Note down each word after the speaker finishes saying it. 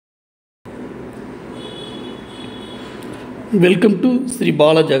Welcome to Sri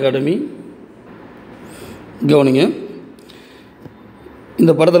Balaji academy. கவனிங்க,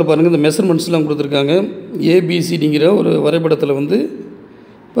 இந்த படத்தில் பாருங்கள், இந்த மெஷர்மெண்ட்ஸ்லாம் கொடுத்துருக்காங்க. ஏபிசிடிங்கிற ஒரு வரைபடத்தில் வந்து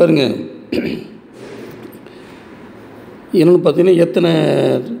பாருங்கள், என்னென்னு பார்த்தீங்கன்னா எத்தனை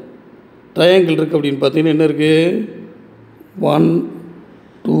ட்ரையாங்கிள் இருக்குது அப்படின்னு பார்த்தீங்கன்னா என்ன இருக்குது, 1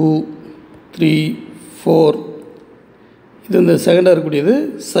 2 3 4. இது இந்த செகண்டாக இருக்கக்கூடியது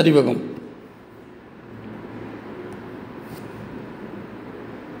சரிவகம்.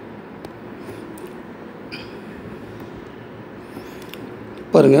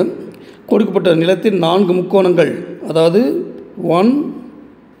 பாருங்கள், கொடுக்கப்பட்ட நிலத்தின் 4 முக்கோணங்கள், அதாவது 1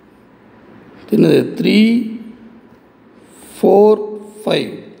 3 4 5,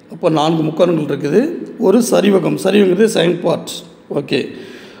 அப்போ 4 முக்கோணங்கள் இருக்குது. ஒரு சரிவகம், சரிவங்கிறது செகண்ட் பார்ட். ஓகே,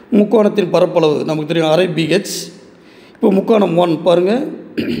 முக்கோணத்தின் பரப்பளவு நமக்கு தெரியும், அரை BH. இப்போ முக்கோணம் 1 பாருங்கள்,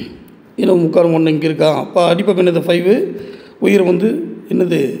 இன்னும் முக்கோணம் 1 இங்கே இருக்கா, அப்போ அடிப்பக்கம் என்னது 5, உயரம் வந்து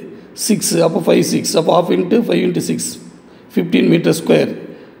என்னது 6, அப்போ 5 6, அப்போ 1/2 × 5 × 6 15 மீட்டர் ஸ்கொயர்.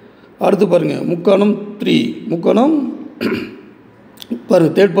 அடுத்து பாருங்கள், முக்கோணம் 3, முக்கோணம்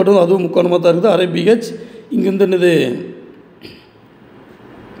பாருங்கள் தேர்ட் பார்ட்டும் அதுவும் முக்கோணமாக தான் இருக்குது, அரை BH. இங்கேருந்து என்னது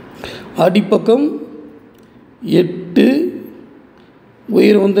அடிப்பக்கம் 8,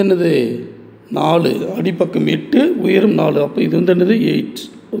 உயரம் வந்து என்னது 4, அடிப்பக்கம் 8, உயரம் 4, அப்போ இது வந்து என்னது 8.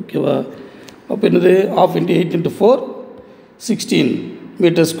 ஓகேவா, அப்போ என்னது 1/2 × 8 × 4 16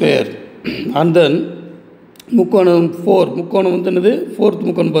 மீட்டர் ஸ்கொயர். அண்ட் தென் முக்கோணம் 4, முக்கோணம் வந்து என்னது 4th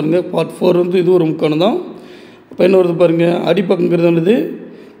முக்கோணம் பாருங்கள், பார்ட் 4 வந்து இது ஒரு முக்கோணம் தான். அப்போ என்ன வருது பாருங்கள், அடிப்பக்கங்கிறது என்னது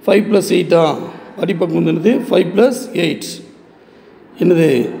 5 + 8, அடிப்பக்கம் வந்து என்னது 5 + 8 என்னது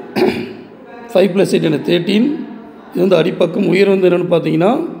 5 + 8 என்னது 13. இது வந்து அடிப்பக்கம். உயரம் வந்து என்னென்னு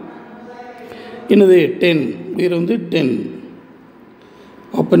பார்த்தீங்கன்னா என்னது 10, உயரம் வந்து 10.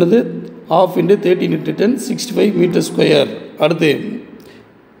 அப்போ என்னது 1/2 × 13 × 10 65 மீட்டர் ஸ்கொயர். அடுத்து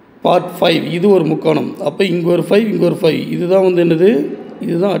பார்ட் 5, இது ஒரு முக்கோணம், அப்போ இங்கே ஒரு 5, இங்கே ஒரு 5, இதுதான் வந்து என்னது,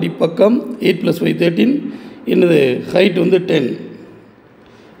 இதுதான் அடிப்பக்கம். 8 + 5 13, என்னது ஹைட் வந்து 10.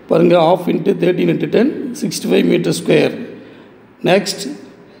 பாருங்கள், 1/2 × 13 × 10 65 metre square. Next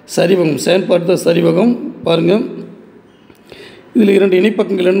சரிவகம், second part தான் சரிவகம். பாருங்கள், இதில் 2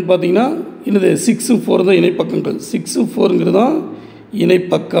 இணைப்பக்கங்கள் என்னென்னு பார்த்தீங்கன்னா என்னது 6 4 தான் இணைப்பக்கங்கள். 6 4ங்கிறது தான்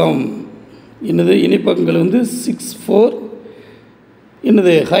இணைப்பக்கம். என்னது இணைப்பக்கங்கள் வந்து 6 4.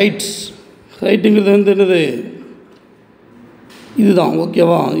 என்னது ஹைட்டுங்கிறது வந்து என்னது இதுதான்.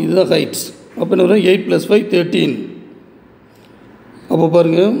 ஓகேவா, இதுதான் ஹைட்ஸ். அப்போ என்ன வரும் 8 + 5 13. அப்போ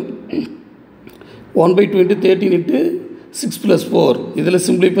பாருங்கள் 1/2 × 13 × 6 + 4. இதில்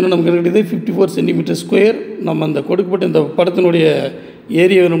சிம்பிளை பண்ண நமக்கு என்ன கிடையாது, 54 சென்டிமீட்டர் ஸ்கொயர். நம்ம அந்த கொடுக்கப்பட்ட இந்த படத்தினுடைய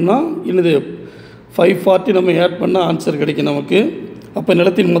ஏரியா வேணும்னா என்னது 540 நம்ம ஆட் பண்ணால் ஆன்சர் கிடைக்கும் நமக்கு. அப்போ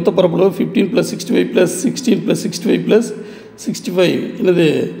நிலத்தின் மொத்த பரப்பளவு 15 + 65 + 16 + 65 + 65 என்னது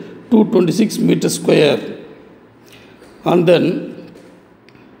 226 மீட்டர் ஸ்கொயர். அண்ட் தென்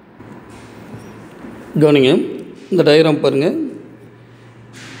கவனிங்க, இந்த டயக்ராம் பாருங்கள்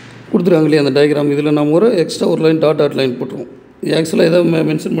கொடுத்துருக்காங்க இல்லையா, அந்த டயக்ராம். இதில் நம்ம ஒரு எக்ஸ்ட்ரா ஒரு லைன் டாட் லைன் போட்டுருவோம். இது ஆக்சுவலாக எதை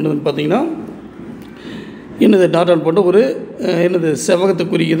மென்ஷன் பண்ணுறதுன்னு பார்த்தீங்கன்னா என்னது டாட் போட்டு ஒரு என்னது செவகத்தை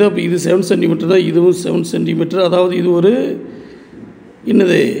குறிக்குது. அப்போ இது 7 சென்டிமீட்டர் தான், இதுவும் 7 சென்டிமீட்டர். அதாவது இது ஒரு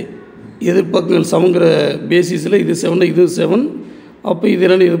என்னது எதிர்பக்கங்கள் சமங்கிற பேசிஸில் இது 7, இது 7. அப்போ இது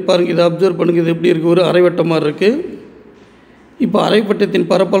என்னென்னு இது பாருங்கள், இதை அப்சர்வ் பண்ணுங்கள். இது எப்படி இருக்குது, ஒரு அரைவட்டம் மாதிரி இருக்குது. இப்போ அரைவட்டத்தின்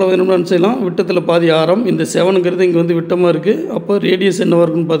பரப்பளவு வேணும்னு நினச்சிக்கலாம், விட்டத்தில் பாதி ஆரம். இந்த 7ங்கிறது இங்கே வந்து விட்டமாக இருக்குது. அப்போ ரேடியஸ் என்னவாக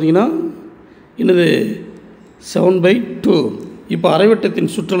இருக்குன்னு பார்த்தீங்கன்னா என்னது 7/2. இப்போ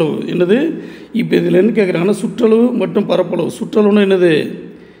அரைவட்டத்தின் சுற்றளவு என்னது, இப்போ இதில் என்ன கேட்குறாங்கன்னா சுற்றளவு மற்றும் பரப்பளவு. சுற்றளவுன்னு என்னது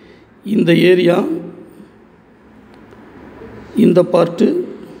இந்த ஏரியா, இந்த பார்ட்டு,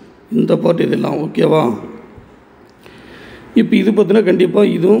 இந்த பார்ட், இதெல்லாம். ஓகேவா, இப்போ இது பார்த்தீங்கன்னா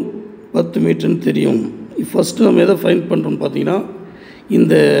கண்டிப்பாக இதுவும் 10 மீட்டர்னு தெரியும். ஃபஸ்ட்டு நம்ம எதை ஃபைண்ட் பண்ணுறோம்னு பார்த்தீங்கன்னா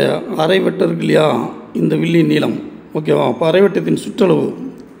இந்த அரைவட்டம் இருக்கு இல்லையா, இந்த வில்லின் நீளம். ஓகேவா, அப்போ அரைவட்டத்தின் சுற்றளவு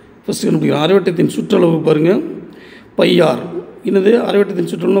ஃபஸ்ட்டு கண்டுபிடிக்கிறோம். அரைவட்டத்தின் சுற்றளவு பாருங்கள் πr. என்னது அரைவட்டத்தின்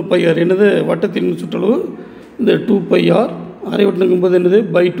சுற்றளவு πr. என்னது வட்டத்தின் சுற்றளவு இந்த 2πr. அரைவட்டம் இருக்கும்போது என்னது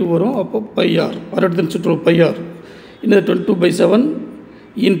 /2 வரும். அப்போ πr, அரைவட்டத்தின் சுற்றளவு πr என்னது 22/7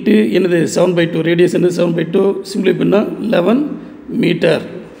 இன்ட்டு என்னது 7/2. ரேடியஸ் என்னது 7/2, சிம்பிளை பண்ணால் 11 மீட்டர்.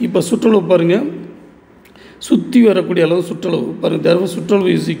 இப்போ சுற்றளவு பாருங்கள், சுற்றி வரக்கூடிய அளவு சுற்றளவு பாருங்கள். தரவு சுற்றளவு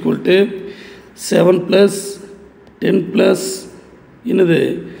இஸ் ஈக்குவல் டு 7 + 10 என்னது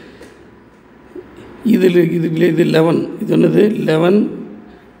இதில் இது 11, இது என்னது 11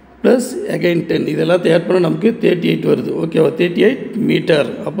 + again 10. இது எல்லாத்தையும் ஆட் பண்ணால் நமக்கு 38 வருது. ஓகேவா, 38 மீட்டர்.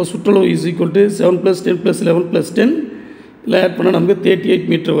 அப்போ சுற்றளவு இஸ் ஈக்குவல் டு 7 + 10 + 11 + 10 இல்லை ஆட் பண்ணால் நமக்கு 38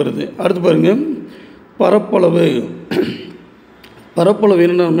 மீட்டர் வருது. அடுத்து பாருங்கள், பரப்பளவு பரப்பளவு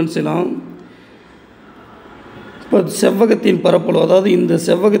வேணும்னா நம்ம என்ன செய்யலாம்? இப்போ செவ்வகத்தின் பரப்பளவு, அதாவது இந்த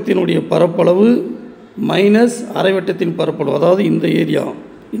செவ்வகத்தினுடைய பரப்பளவு மைனஸ் அரைவட்டத்தின் பரப்பளவு, அதாவது இந்த ஏரியா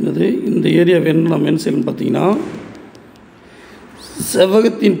இந்த ஏரியா வேணும்னு நம்ம என்ன செய்யணும் பார்த்தீங்கன்னா,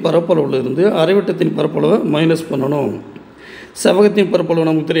 செவ்வகத்தின் பரப்பளவுலேருந்து அரைவட்டத்தின் பரப்பளவை மைனஸ் பண்ணணும். செவ்வகத்தின் பரப்பளவு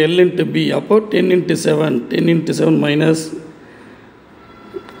நமக்கு தெரியும் L × B, அப்போ 10 × 7 மைனஸ்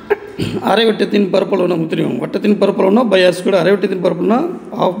அரைவட்டத்தின் பரப்பளவு நமக்கு தெரியும். வட்டத்தின் பரப்பளவுனா πr², அரைவட்டத்தின் பரப்பளவுனா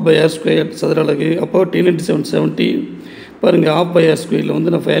 ½ சதுர அலகு. அப்போ 10 × 7 70. பாருங்கள், ½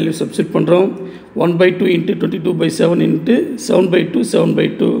 வந்து நான் வேல்யூ சப்ஸ்டிட் பண்ணுறோம். 1/2 × 22/7 × 7/2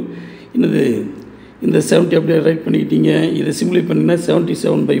 7/2. என்னது இந்த 70 அப்படியே ரைட் பண்ணிக்கிட்டீங்க. இதை சிம்பிளை பண்ணிங்கன்னா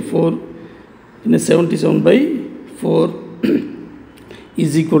 77/4. இன்னும் 77/4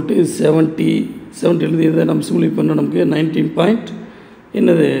 இஸ் ஈக்குவல் டு 70 இதை நம்ம சிம்பிளை பண்ணால் நமக்கு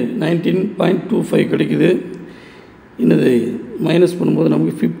 19.25 கிடைக்குது. என்னது மைனஸ் பண்ணும்போது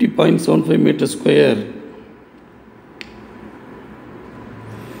நமக்கு 50.75 மீட்டர் ஸ்கொயர்.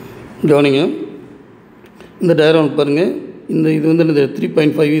 கவனிங்க, இந்த டயக்ராம் பாருங்கள். இது வந்து என்னது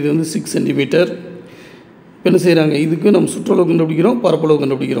 3.5, இது வந்து 6 சென்டிமீட்டர். இப்போ என்ன செய்கிறாங்க, இதுக்கு நம்ம சுற்றளவு கண்டுபிடிக்கிறோம், பரப்பளவு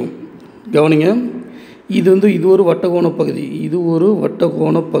கண்டுபிடிக்கிறோம். கவனிங்க, இது ஒரு வட்டகோண பகுதி, இது ஒரு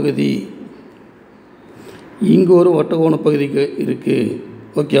வட்டகோண பகுதி, இங்கே ஒரு வட்டகோண பகுதிக்கு இருக்குது.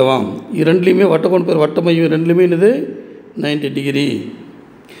 ஓகேவா? ரெண்டுலேயுமே வட்டகோண பகுதி, வட்ட மையம் ரெண்டுலேயுமே என்னது 90 டிகிரி.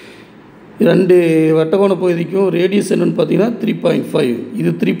 ரெண்டு வட்டகோண பகுதிக்கும் ரேடியஸ் என்னென்னு பார்த்தீங்கன்னா 3.5. இது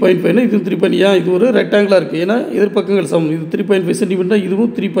 3.5னா இது 3. ஏன் இது ஒரு ரெக்டாங்கிளாக இருக்குது, ஏன்னா எதிர்பக்கங்கள் சமம். இது 3.5 சென்டிமீட்டர்,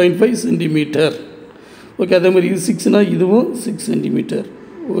 இதுவும் 3.5 சென்டிமீட்டர். ஓகே, அதே மாதிரி இது 6னா இதுவும் 6 சென்டிமீட்டர்.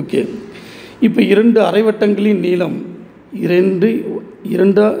 ஓகே, இப்போ இரண்டு அரைவட்டங்களின் நீளம்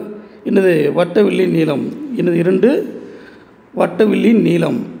என்னது வட்டவில்லின் நீளம் என்னது 2 வட்டவில்லின்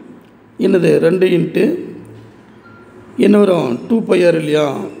நீளம் என்னது 2 இன்ட்டு என்ன வரும் 2πr இல்லையா?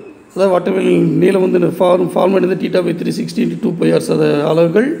 அதாவது வட்டவில்லின் நீளம் வந்து ஃபார்மேட் வந்து θ/360 × 2πr சத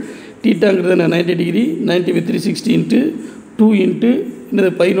அளவுகள். θங்கிறது 90 டிகிரி, 90/360 × 2 இன்ட்டு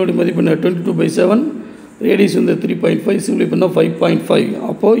என்னது பையனுடைய மதிப்பு 22/7. ரேடியஸ் வந்து 3.5, சிம்பிளை பண்ணால் 5.5.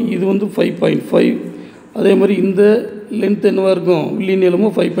 அப்போது இது வந்து 5.5. அதே மாதிரி இந்த லென்த் என்னவாக இருக்கும், வில்லி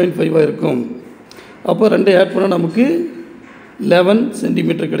நீளமும் 5.5 இருக்கும். அப்போ ரெண்டை ஆட் பண்ணால் நமக்கு 11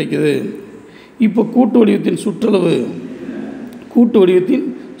 சென்டிமீட்டர் கிடைக்குது. இப்போ கூட்டு வடிவத்தின்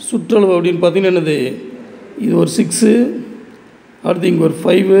சுற்றளவு அப்படின்னு பார்த்தீங்கன்னா என்னது, இது ஒரு 6, அடுத்து இங்கே ஒரு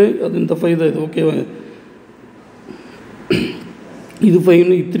 5, அது இந்த 5 தான். இது ஓகேவா? இது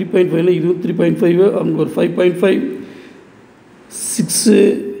 5, இது 3.5, இதுவும் 3.5, அவங்க ஒரு 5.5. 6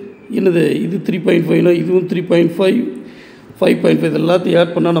 என்னது, இது 3.5, இதுவும் 3.5, 5.5. எல்லாத்தையும்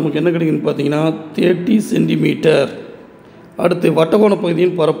ஆட் பண்ணால் நமக்கு என்ன கிடைக்குதுன்னு பார்த்தீங்கன்னா 30 சென்டிமீட்டர். அடுத்து வட்டகோண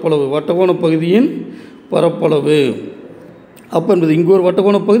பகுதியின் பரப்பளவு அப்போ என்பது இங்கே ஒரு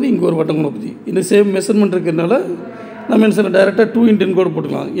வட்டகோண பகுதி, இங்கே ஒரு வட்டகோண பகுதி. இந்த சேம் மெஷர்மெண்ட் இருக்கிறதுனால நம்ம என்ன செய்யலாம், டைரெக்டாக 2 இன்ட்டுன்னு கூட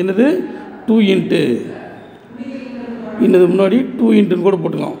போட்டுக்கலாம். என்னது 2 இன்ட்டு, இன்னது முன்னாடி 2 இன்ட்டுன்னு கூட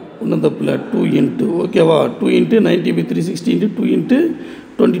போட்டுக்கலாம், ஒன்றும் தப்பில்லை. 2 இன்ட்டு ஓகேவா? 2 இன்ட்டு 90/360 × 2 இன்ட்டு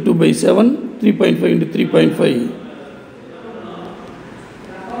 22/7, 3.5 × 3.5.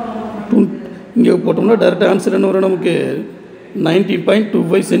 இங்கே போட்டோம்னா டைரெக்டாக ஆன்சர் என்ன வரும், நமக்கு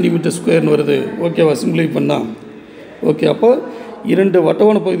 19.25 சென்டிமீட்டர் ஸ்கொயர்னு வருது. ஓகேவா? சிம்பிளை பண்ணால் ஓகே. அப்போ 2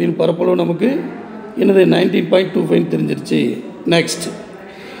 வட்டகோண பகுதியின் பரப்பளவு நமக்கு என்னது 19.25 தெரிஞ்சிருச்சு. நெக்ஸ்ட்,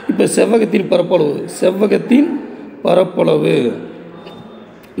 இப்போ செவ்வகத்தின் பரப்பளவு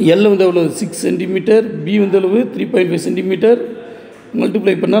L வந்து எவ்வளோ 6 சென்டிமீட்டர், B வந்து எவ்வளவு 3.5 சென்டிமீட்டர்.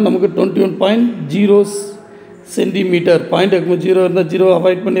 மல்டிப்ளை பண்ணால் நமக்கு 21.0 சென்டிமீட்டர். பாயிண்ட் இருக்கும்போது 0 இருந்தால் 0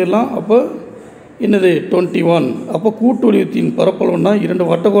 அவாய்ட் பண்ணிடலாம். அப்போ என்னது 21. அப்போ கூட்டு வடிவத்தின் பரப்பளவுனா 2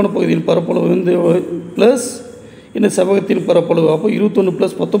 வட்டகோண பகுதியின் பரப்பளவு வந்து ப்ளஸ் என்ன செவ்வகத்தின் பரப்பளவு. அப்போ 21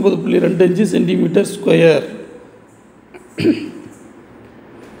 + 19.25 சென்டிமீட்டர் ஸ்கொயர்.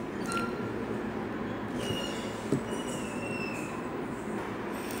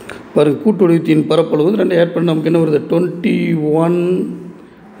 பாருங்க, கூட்டு வடிவத்தின் பரப்பளவு 2 ஆட் பண்ண நமக்கு என்ன வருது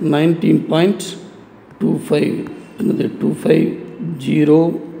 19.25 என்னது 250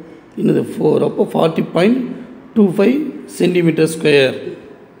 என்னது 4. அப்போ 40.25 சென்டிமீட்டர் ஸ்கொயர்.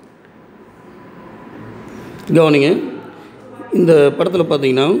 கவனிங்க, இந்த படத்தில்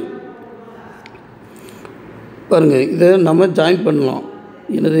பார்த்தீங்கன்னா பாருங்கள், இதை நம்ம ஜாயின் பண்ணலாம்.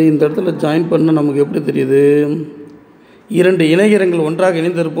 என்னது இந்த இடத்துல ஜாயின் பண்ணால் நமக்கு எப்படி தெரியுது, 2 இணைகரங்கள் ஒன்றாக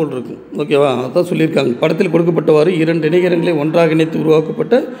இணைந்தது போல் இருக்கும். ஓகேவா? அதான் சொல்லியிருக்காங்க, படத்தில் கொடுக்கப்பட்டவாறு 2 இணைகரங்களை ஒன்றாக இணைத்து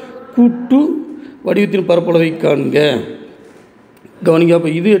உருவாக்கப்பட்ட கூட்டு வடிவத்தின் பரப்பளவை காண்க. கவனிங்க, அப்போ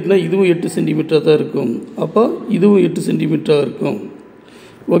இது 8னா இதுவும் 8 சென்டிமீட்டர் தான் இருக்கும். அப்போ இதுவும் 8 சென்டிமீட்டராக இருக்கும்.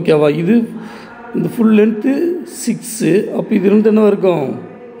 ஓகேவா? இது இந்த ஃபுல் லென்த்து 6. அப்போ இது இருந்து என்ன இருக்கும்,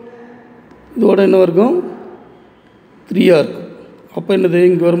 இதோட என்ன இருக்கும் 3 இருக்கும். அப்போ என்னது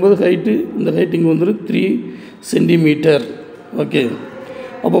இங்கே வரும்போது ஹைட்டு, இந்த ஹைட் இங்கே வந்துடும் 3 சென்டிமீட்டர். ஓகே,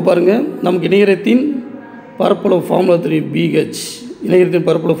 அப்போ பாருங்கள் நமக்கு இணையத்தின் பரப்பளவு ஃபார்முலா தெரியும். பிஹெச் இணையத்தின்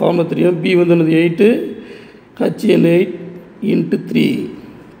பரப்பளவு ஃபார்முலா தெரியும். பி வந்து என்னது 8, HN 8 × 3.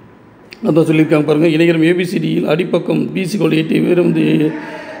 அதான் சொல்லியிருக்காங்க பாருங்கள். இணையரம் ஏபிசிடியில் அடிப்பக்கம் BC = 8,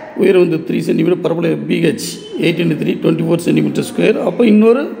 உயரம் வந்து 3 சென்டிமீட்டர், பரப்பளவு BH 8 × 3 24 சென்டிமீட்டர் ஸ்கொயர். அப்போ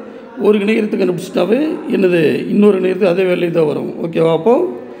இன்னொரு இணையத்தை கண்டுபிடிச்சிட்டாவே என்னது இன்னொரு இணையத்துக்கு அதே வேலையை தான் வரும். ஓகேவா? அப்போது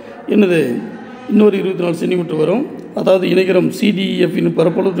என்னது இன்னொரு 24 சென்டிமீட்டர் வரும். அதாவது இணையரம் CDEFன்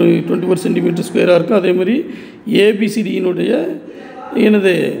பரப்பளவு 24 சென்டிமீட்டர் ஸ்கொயராக இருக்கும். அதேமாதிரி ஏபிசிடியினுடைய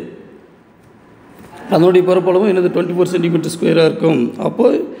என்னது அதனுடைய பரப்பளவும் என்னது 24 சென்டிமீட்டர் ஸ்கொயராக இருக்கும்.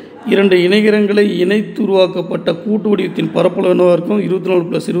 அப்போது இரண்டு இணைகரங்களை இணைத்து உருவாக்கப்பட்ட கூட்டு வடிவத்தின் பரப்பளவு என்னவாக இருக்கும், 24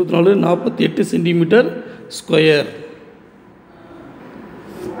 + 24 48 சென்டிமீட்டர் ஸ்கொயர்.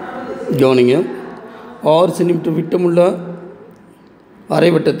 கவனிங்க, 6 சென்டிமீட்டர் விட்டமுள்ள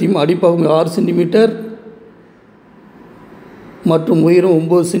அரைவட்டத்தையும் அடிப்பாகம் 6 சென்டிமீட்டர் மற்றும் உயரம்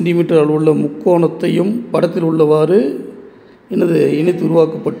 9 சென்டிமீட்டர் அளவுள்ள முக்கோணத்தையும் படத்தில் உள்ளவாறு என்னது இணைத்து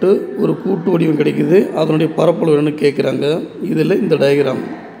உருவாக்கப்பட்டு ஒரு கூட்டு வடிவம் கிடைக்குது. அதனுடைய பரப்பளவு என்னன்னு கேட்குறாங்க. இதில் இந்த டயக்ராம்.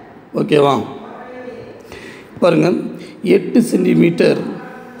 ஓகேவா? பாருங்கள், 8 சென்டிமீட்டர்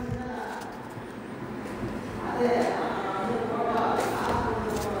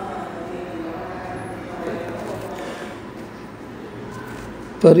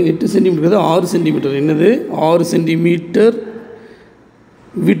பாரு 8 சென்டிமீட்டர் 6 சென்டிமீட்டர் என்னது 6 சென்டிமீட்டர்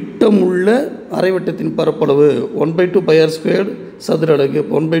விட்டமுள்ள அரைவட்டத்தின் பரப்பளவு 1/2 πr² சதுர அலகு.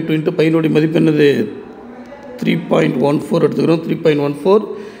 1/2 × பையனுடைய மதிப்பு என்னது 3.14 எடுத்துக்கிறோம். 3.14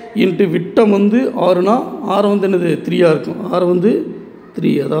 இன்ட்டு விட்டம் வந்து 6னா ஆரம் வந்து என்னது 3ஆக இருக்கும். ஆரம் வந்து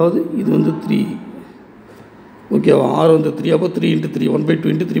 3, அதாவது இது வந்து 3. ஓகேவா? ஆரம் வந்து 3. அப்போ 3 × 3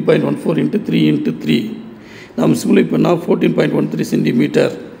 1/2 × 3.14 × 3 × 3 நாம் சிமுலேட் பண்ணால் 14.13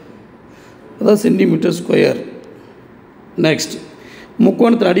 சென்டிமீட்டர், அதாவது சென்டிமீட்டர் ஸ்கொயர். நெக்ஸ்ட்,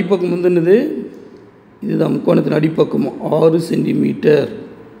 முக்கோணத்தின் அடிப்பக்கம் வந்து என்னது, இதுதான் முக்கோணத்தின் அடிப்பக்கம் 6 சென்டிமீட்டர்.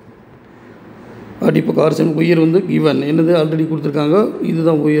 அடிப்பக்கம் 6 சென்டிமீட்டர். உயரம் வந்து கிவன் என்னது ஆல்ரெடி கொடுத்துருக்காங்க.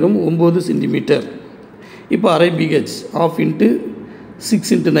 இதுதான் உயரம் 9 சென்டிமீட்டர். இப்போ அரை BH 1/2 ×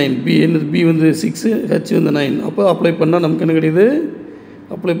 6 × 9. பி என்னது, பி வந்து 6, H வந்து 9. அப்போ அப்ளை பண்ணால் நமக்கு என்ன கிடையாது,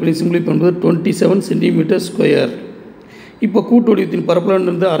 அப்ளை பண்ணி சிம்பிளை பண்ணும்போது 27 சென்டிமீட்டர் ஸ்கொயர். இப்போ கூட்டு வடிவத்தின்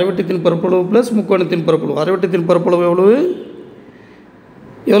பரப்பளவு அரைவட்டத்தின் பரப்பளவு ப்ளஸ் முக்கோணத்தின் பரப்பளவு. அரைவட்டத்தின் பரப்பளவு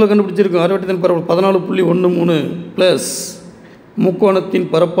எவ்வளோ கண்டுபிடிச்சிருக்கோம், அரைவட்டத்தின் பரப்பளவு 14.13 ப்ளஸ் முக்கோணத்தின்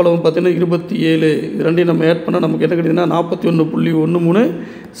பரப்பளவு பார்த்திங்கன்னா 27. இது ரெண்டையும் நம்ம ஆட் பண்ணால் நமக்கு என்ன கிடைக்குதுன்னா 41.13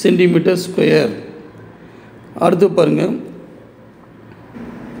 சென்டிமீட்டர் ஸ்கொயர். அடுத்து பாருங்கள்,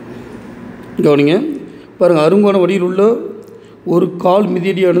 கவனிங்க பாருங்கள், அருங்கோண வடிவில் உள்ள ஒரு கால்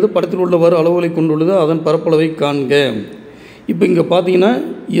மிதியடியானது படத்தில் உள்ளவாறு அளவுகளை கொண்டுள்ளது. அதன் பரப்பளவை காண்க. இப்போ இங்கே பார்த்தீங்கன்னா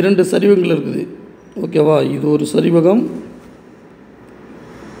 2 சரிவகங்கள் இருக்குது. ஓகேவா? இது ஒரு சரிவகம்,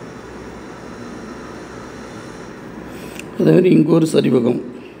 அதேமாதிரி இங்கே ஒரு சரிவகம்.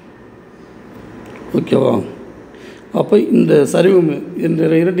 ஓகேவா? அப்போ இந்த சரிவகம், இந்த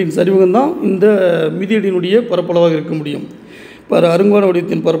இரண்டின் சரிவகம் தான் இந்த மிதியடியினுடைய பரப்பளவாக இருக்க முடியும். இப்போ அருங்கோண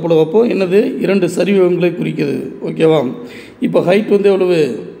வடிவத்தின் பரப்பளவு அப்போ என்னது 2 சரிவகங்களை குறிக்கிறது. ஓகேவா? இப்போ ஹைட் வந்து எவ்வளவு,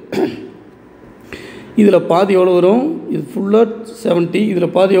 இதில் பாதி எவ்வளோ வரும், இது ஃபுல்லாக 70,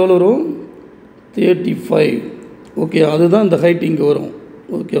 இதில் பாதி எவ்வளோ வரும் 35. ஓகே, அதுதான் இந்த ஹைட் இங்கே வரும்.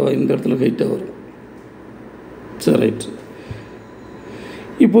 ஓகேவா? இந்த இடத்துல ஹைட்டாக வரும். சரி, ரைட்.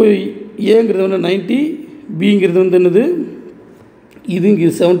 இப்போ ஏங்கிறது வந்து 90, பிங்கிறது வந்து என்னது, இது இங்கே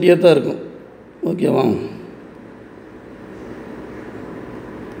 70 தான் இருக்கும். ஓகேவா?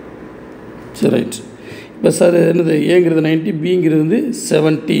 சரி, ரைட். இப்போ சார் என்னது, ஏங்கிறது 90, பிங்கிறது வந்து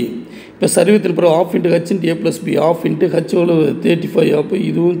 70. இப்போ சரிவத்தின் பிறகு 1/2 × H × A + B 1/2 × H எவ்வளவு 35. அப்போ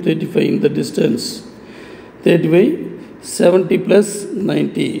இதுவும் 35. இந்த டிஸ்டன்ஸ் 35 70 +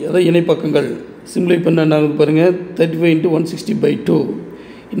 90, அதான் இணைப்பக்கங்கள். சிம்பிளை பண்ண என்ன ஆகுது பாருங்கள், 35 × 160/2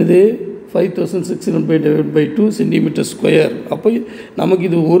 என்னது 5600/2 சென்டிமீட்டர் ஸ்கொயர். அப்போ நமக்கு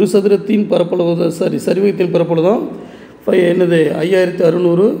இது ஒரு சதுரத்தின் பரப்பளவு தான், சரிவகத்தின் பரப்பளவு தான் என்னது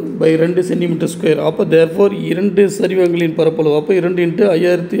 5600/2 சென்டிமீட்டர் ஸ்கொயர். அப்போ தேர்ஃபோர் 2 சரிவகங்களின் பரப்பளவு அப்போ 2 ×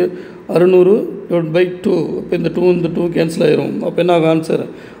 5600/2. அப்போ இந்த 2 கேன்சல் ஆயிரும். அப்போ என்ன ஆகும், ஆன்சர்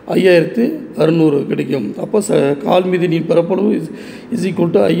 5600 கிடைக்கும். அப்போ கால் மீதியின் பரப்பளவு is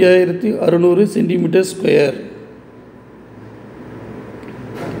equal to 5600 centimetre square.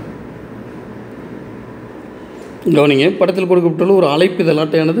 கவனிங்க, படத்தில் கொடுக்கப்பட்டுள்ள ஒரு அழைப்பிதழ்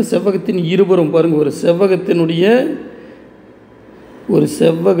அட்டையானது செவ்வகத்தின் இருபுறம் பாருங்கள், ஒரு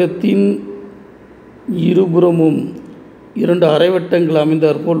செவ்வகத்தின் இருபுறமும் 2 அரைவட்டங்கள்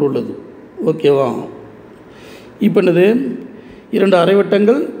அமைந்தாற்போல் உள்ளது. ஓகேவா? இப்போ என்னது 2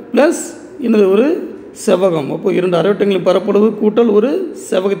 அரைவட்டங்கள் ப்ளஸ் என்னது ஒரு செவ்வகம். அப்போது 2 அரைவட்டங்களின் பரப்பளவு கூட்டல் ஒரு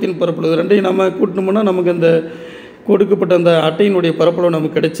செவ்வகத்தின் பரப்பளவு ரெண்டையும் நம்ம கூட்டணும்னா நமக்கு அந்த கொடுக்கப்பட்ட அந்த அட்டையினுடைய பரப்பளவு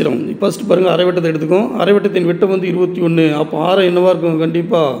நமக்கு கிடைச்சிடும். ஃபஸ்ட்டு பாருங்கள், அரைவட்டத்தை எடுத்துக்கோம். அரைவட்டத்தின் விட்டம் வந்து 21. அப்போ ஆரம் என்னவாக இருக்கும்?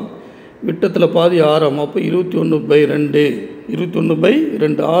 கண்டிப்பாக விட்டத்தில் பாதி ஆரம். அப்போ 21/2.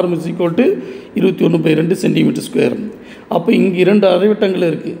 21/2 ஆரம் is equal to 21/2 centimetre square. அப்போ இங்கே 2 அரைவட்டங்கள்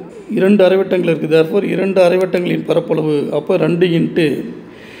இருக்குது. 2 அரைவட்டங்கள் இருக்குது. தேர்ஃபோர் 2 அரைவட்டங்களின் பரப்பளவு அப்போ 2 இன்ட்டு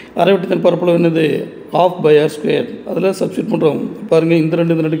அரைவட்டத்தின் பரப்பளவு என்னது? ½ r². அதில் சப்ஸ்டியூட் பண்ணுறோம். பாருங்கள், இந்த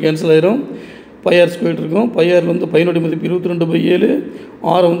ரெண்டு கேன்சல் ஆயிரும். πr² இருக்கும். πr வந்து பையனுடைய மதிப்பு 22/7.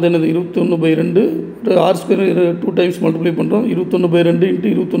 ஆரம் வந்து என்னது? 21/2. r² 2 டைம்ஸ் மல்டிப்ளை பண்ணுறோம். 21/2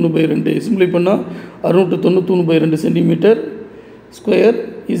 இன்ட்டு 21/2 சிம்ப்ளை பண்ணால் 693/2 centimetre square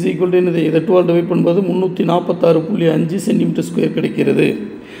is equal to என்னது? இதை 12 டிவைட் பண்ணும்போது 346.5 சென்டிமீட்டர் ஸ்கொயர் கிடைக்கிறது.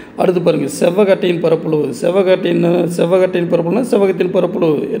 அடுத்து பாருங்கள், செவ்வகட்டையின் பரப்பளவு. செவ்வகட்டையின் பரப்பளவுனா செவ்வகத்தின்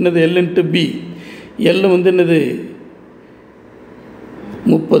பரப்பளவு என்னது? L into B. L வந்து என்னது?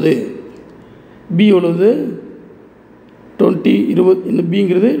 30. B எவ்வளவு? 20. 20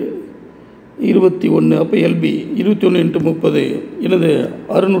 பிங்கிறது 21. அப்போ LB 21 × 30 என்னது?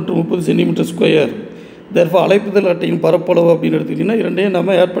 630 சென்டிமீட்டர் ஸ்கொயர். தேர்ஃபோர் அழைப்புதல் அட்டையின் பரப்பளவு அப்படின்னு எடுத்துக்கிட்டிங்கன்னா இரண்டையும்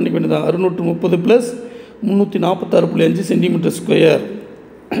நம்ம ஆட் பண்ணிக்க வேண்டியதான். 630 ப்ளஸ் 346.5 சென்டிமீட்டர் ஸ்கொயர்.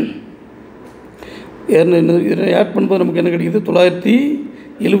 இதை ஆட் பண்ணும்போது நமக்கு என்ன கிடைக்குது?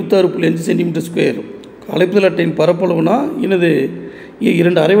 976.5 சென்டிமீட்டர் ஸ்கொயர். அழைப்புதல் அட்டையின் பரப்பளவுனா என்னது?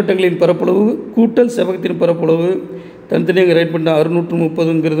 2 அரைவட்டங்களின் பரப்பளவு கூட்டல் செவ்வகத்தின் பரப்பளவு. தனித்தனியாக ரைட் பண்ணால்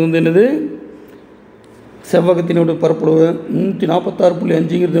 630ங்கிறது வந்து என்னது? செவ்வகத்தினுடைய பரப்பளவு.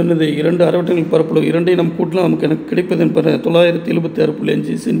 346.5ங்கிறது என்னது? 2 அரைவட்டங்களின் பரப்பளவு. இரண்டையும் நம்ம கூட்டலாம். நமக்கு எனக்கு கிடைப்பது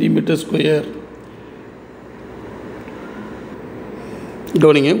 976.5 சென்டிமீட்டர் ஸ்கொயர்.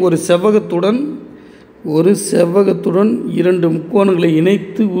 கவனிங்க, ஒரு செவ்வகத்துடன் 2 முக்கோணங்களை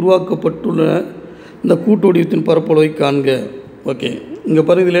இணைத்து உருவாக்கப்பட்டுள்ள இந்த கூட்டு வடிவத்தின் பரப்பளவை காண்க. ஓகே, இங்கே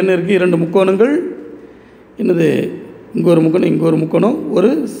பாருங்கள், இதில் என்ன இருக்குது? 2 முக்கோணங்கள் என்னது? இங்கே ஒரு முக்கோணம் ஒரு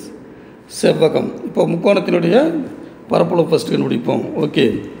செவ்வகம். இப்போ முக்கோணத்தினுடைய பரப்பளவு ஃபஸ்ட்டு கண்டுபிடிப்போம். ஓகே,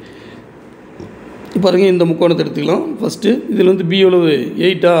 பாருங்கள், இந்த முக்கோணத்தை எடுத்துக்கலாம் ஃபஸ்ட்டு. இதில் வந்து B எவ்வளவு?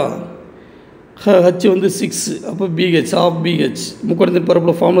 8. H வந்து 6. அப்போ BH ½ BH. முக்கோணத்தின்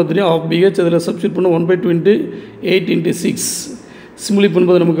பரப்பளவு ஃபார்முலா தெரியும், ½ BH. அதில் சப்ஸ்டியூட் பண்ண 1/2 × 8 × 6 சிம்ப்ளை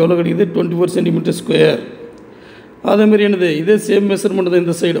பண்ணும்போது நமக்கு எவ்வளோ கிடைக்குது? 24 சென்டிமீட்டர் ஸ்கொயர். அதேமாதிரி என்னது? இதே சேம் மெஷர்மெண்ட் தான்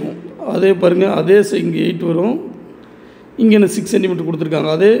இந்த சைடும். அதே பாருங்கள், அதே இங்கே 8 வரும், இங்கே என்ன 6 சென்டிமீட்டர் கொடுத்துருக்காங்க.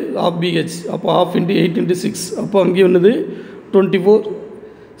 அதே ½ BH. அப்போ ½ × 8 × 6. அப்போ அங்கேயும் என்னது? 24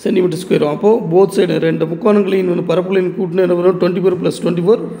 சென்டிமீட்டர் ஸ்கொயர். அப்போது போத் சைடு 2 முக்கோணங்களின் பரப்பளவின் கூட்டின என்ன வரும்? 24 +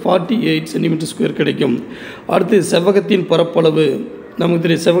 24 48 சென்டிமீட்டர் ஸ்கொயர் கிடைக்கும். அடுத்து செவ்வகத்தின் பரப்பளவு நமக்கு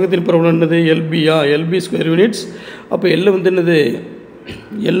தெரியும். செவ்வகத்தின் பரப்பளவு என்னது? LBயா? LB square units. அப்போ L வந்து என்னது?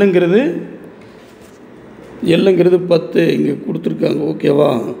 Lங்கிறது 10 இங்கே கொடுத்துருக்காங்க.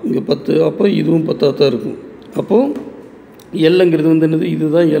 ஓகேவா? இங்கே 10. அப்போ இதுவும் 10ஆக தான் இருக்கும். அப்போது Lங்கிறது வந்து என்னது?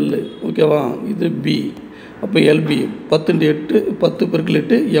 இதுதான் L. ஓகேவா? இது B. அப்போ LB 10 × 8 10 ×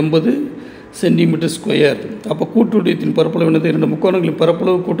 8 80 சென்டிமீட்டர் ஸ்கொயர். அப்போ கூட்டு வடிவத்தின் பரப்பளவு என்னது? 2 முக்கோணங்களின்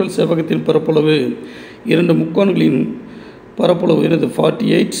பரப்பளவு கூட்டல் செவ்வகத்தின் பரப்பளவு. 2 முக்கோணங்களின் பரப்பளவு என்னது?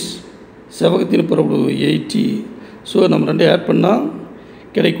 48. செவ்வகத்தின் பரப்பளவு 80. ஸோ நம்ம ரெண்டையும் ஆட் பண்ணால்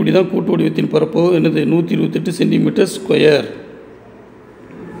கிடைக்கூடியதான் கூட்டு வடிவத்தின் பரப்பளவு என்னது? 128 சென்டிமீட்டர் ஸ்கொயர்.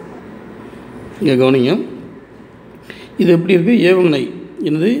 இங்கே கவனிங்க, இது எப்படி இருக்குது? ஏவுகணை.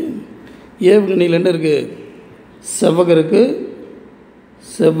 என்னது? ஏவுகணையில் என்ன இருக்குது? செவ்வகம் இருக்குது,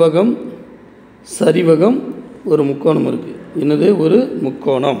 செவ்வகம், சரிவகம், ஒரு முக்கோணம் இருக்குது. என்னது? ஒரு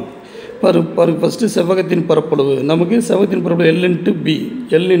முக்கோணம். பாருங்க ஃபஸ்ட்டு செவ்வகத்தின் பரப்பளவு. நமக்கு செவ்வகத்தின் பரப்பளவு L × B.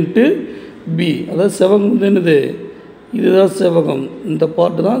 L × B. அதாவது செவ்வகம் வந்து என்னது? இதுதான் செவ்வகம். இந்த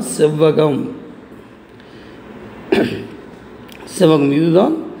பார்ட்டு தான் செவ்வகம்.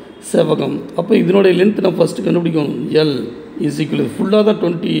 இதுதான் செவ்வகம். அப்போ இதனுடைய லென்த் நான் ஃபஸ்ட்டு கண்டுபிடிக்கணும். L = ஃபுல்லாக தான்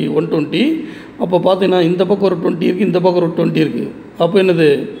 120. அப்போ பார்த்தீங்கன்னா இந்த பக்கம் ஒரு 20 இருக்குது, இந்த பக்கம் ஒரு 20 இருக்குது. அப்போ என்னது?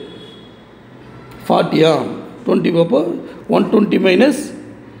 40யா? 20. அப்போ 120 -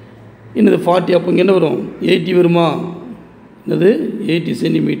 என்னது? 40. அப்போ இங்கே என்ன வரும்? 80 வருமா? என்னது? 80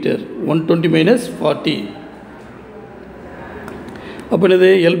 சென்டிமீட்டர். 120 - 40. அப்போ என்னது?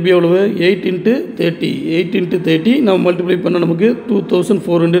 LB எவ்வளவு? 8 × 30. 8 × 30 நம்ம மல்டிப்ளை பண்ணால் நமக்கு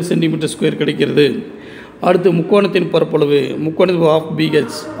 2400 சென்டிமீட்டர் ஸ்கொயர் கிடைக்கிறது. அடுத்து முக்கோணத்தின் பரப்பளவு. முக்கோணத்துக்கு ½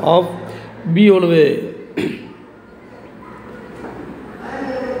 BH. ½ B எவ்வளவு?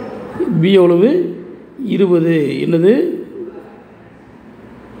 B எவ்வளவு? 20. என்னது?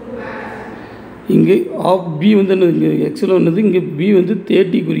 இங்கே ஆஃப் பி வந்து என்னது எக்ஸில் என்னது இங்கே பி வந்து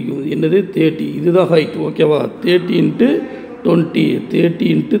 30 குறிக்கும். என்னது 30, இதுதான் ஹைட். ஓகேவா? 30 × 20, 30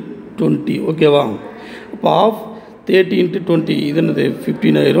 × 20. ஓகேவா? அப்போ ஆஃப் 30 × 20 இது என்னது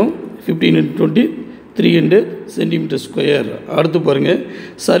 15 ஆயிரும். 15 × 20 300 cm². அடுத்து பாருங்கள்,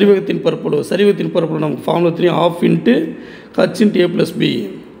 சரிவகத்தின் பரப்பளவு. சரிவகத்தின் பரப்பளவு நமக்கு ஃபார்முலா தெரியும். Of into H into a + b.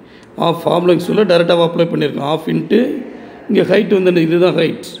 Of ஃபார்முலாக்கு சொல்ல டேரெக்டாக அப்ளை பண்ணியிருக்கோம். ஆஃப் இன்ட்டு இங்கே ஹைட் வந்து இதுதான்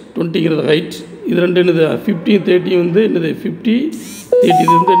ஹைட், 20ங்கிறது ஹைட். இது ரெண்டு என்னது 50 30 வந்து என்னது 50 30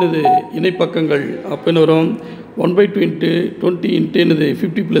 இது வந்து என்னது இணைப்பக்கங்கள். அப்போ என்ன வரும் 1/2 × 20 × என்னது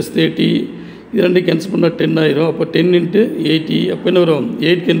 50 + 30. இது ரெண்டு கேன்சல் பண்ணால் 10 ஆயிரும். அப்போ 10 × 80. அப்போ என்ன வரும்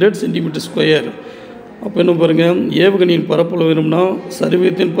 800 cm². அப்போ என்ன பாருங்கள், ஏவுகணையின் பரப்பளவு வேணும்னா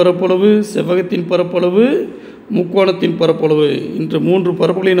சரிவகத்தின் பரப்பளவு, செவ்வகத்தின் பரப்பளவு, முக்கோணத்தின் பரப்பளவு என்ற 3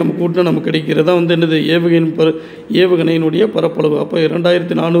 பரப்பளவையும் நம்ம கூட்டினா நமக்கு கிடைக்கிறதா வந்து என்னது ஏவுகணையினுடைய பரப்பளவு. அப்போ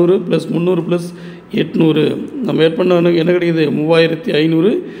 2400 + 300 + 800 நம்ம ஏட் பண்ண என்ன கிடைக்குது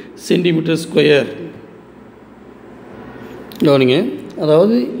 3500 cm². கவனிங்க,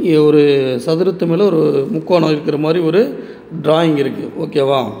 அதாவது ஒரு சதுரத்து மேலே ஒரு முக்கோணம் இருக்கிற மாதிரி ஒரு டிராயிங் இருக்குது.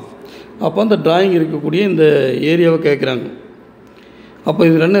 ஓகேவா? அப்போ அந்த டிராயிங் இருக்கக்கூடிய இந்த ஏரியாவை கேட்குறாங்க. அப்போ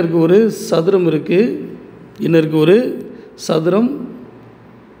இதில் என்ன இருக்குது, ஒரு சதுரம் இருக்குது. என்ன இருக்குது, ஒரு சதுரம்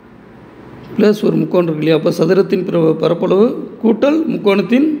ப்ளஸ் ஒரு முக்கோணம் இருக்கு இல்லையா? அப்போ சதுரத்தின் பரப்பளவு கூட்டல்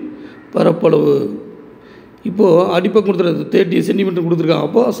முக்கோணத்தின் பரப்பளவு. இப்போது அடிப்பக்கம் கொடுத்துருது 30 cm கொடுத்துருக்காங்க.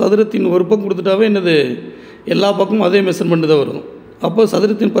 அப்போது சதுரத்தின் ஒரு பக்கம் கொடுத்துட்டாவே என்னது எல்லா பக்கமும் அதே மெஷர்மெண்ட்டு தான் வரும். அப்போ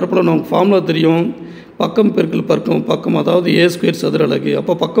சதுரத்தின் பரப்பளவு நமக்கு ஃபார்முலா தெரியும். பக்கம் பெருக்கல் பக்கம் அதாவது a² சதுர அலகு.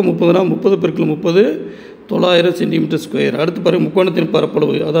 அப்போ பக்கம் 30னா 30 × 30 900 cm². அடுத்து பாருங்கள், முக்கோணத்தின்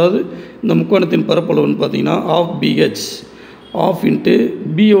பரப்பளவு. அதாவது இந்த முக்கோணத்தின் பரப்பளவுன்னு பார்த்தீங்கன்னா of BH. Of into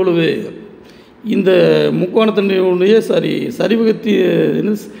B எவ்வளவு, இந்த முக்கோணத்தினுடைய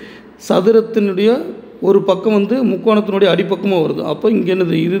சரிவகத்தின் சதுரத்தினுடைய ஒரு பக்கம் வந்து முக்கோணத்தினுடைய அடிப்பக்கமாக வருது. அப்போ இங்கே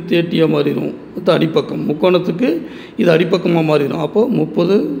என்னது இது 30 மாறிடும். இது அடிப்பக்கம், முக்கோணத்துக்கு இது அடிப்பக்கமாக மாறிடும். அப்போது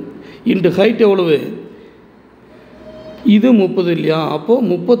 30 × ஹைட் எவ்வளவு, இது 30 இல்லையா? அப்போது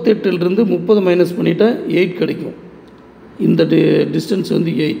 38லிருந்து 30 மைனஸ் பண்ணிட்டா 8 கிடைக்கும். இந்த டிஸ்டன்ஸ்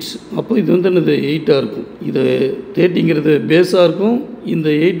வந்து 8. அப்போ இது வந்து என்னது 8ஆக இருக்கும். இது 30ங்கிறது பேஸாக இருக்கும், இந்த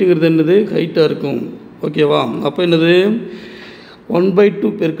 8ங்கிறது என்னது ஹைட்டாக இருக்கும். ஓகேவா? அப்போ என்னது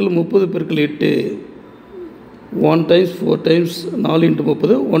 1/2 × 30 × 8 1 × 4 × 4 ×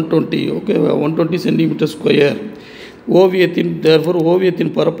 30 120. ஓகேவா? 120 cm².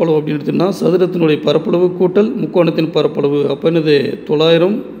 ஓவியத்தின் பரப்பளவு அப்படின்னு எடுத்தோம்னா சதுரத்தினுடைய பரப்பளவு கூட்டல் முக்கோணத்தின் பரப்பளவு. அப்போ என்னது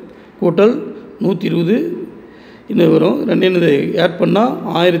 900 கூட்டல் 120 இன்னும் வரும். ரெண்டு என்னது ஆட் பண்ணால்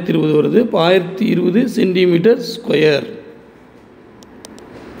 1020 வருது. இப்போ 1020 cm².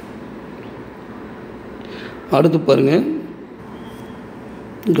 அடுத்து பாருங்கள்,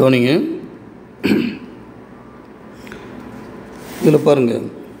 கவனிங்க, இதில் பாருங்கள்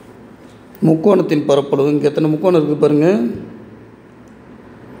முக்கோணத்தின் பரப்பளவு. இங்கே எத்தனை முக்கோணம் இருக்குது பாருங்கள்,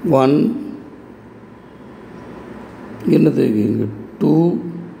 1 என்னது இங்கே 2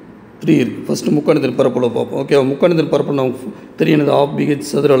 3 இருக்குது. ஃபஸ்ட்டு முக்கோணத்தின் பரப்பளவு பார்ப்போம். ஓகேவா? முக்கோணத்தின் பரப்பளவு நமக்கு தெரியுது ஆஃப் BH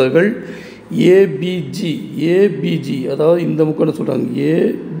சதுர அலகுகள். ஏபிஜி அதாவது இந்த முக்கோணம் சொல்கிறாங்க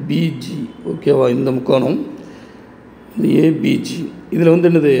ஏபிஜி. ஓகேவா? இந்த முக்கோணம் ஏபிஜி. இதில் வந்து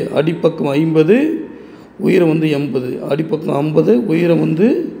என்னது அடிப்பக்கம் 50, உயரம் வந்து 80. அடிப்பக்கம் 50, உயரம் வந்து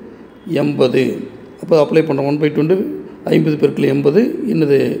 80. அப்போ அப்ளை பண்ணுறோம். 1/2 50 × 80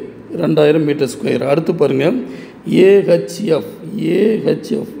 என்னது 2000 m². அடுத்து பாருங்கள், ஏஹெச்எஃப்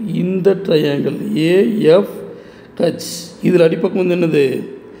இந்த ட்ரையாங்கிள் AFH. இதில் அடிப்பக்கம் வந்து என்னது,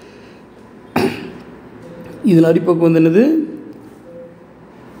 இதில் அடிப்பக்கம் வந்து என்னது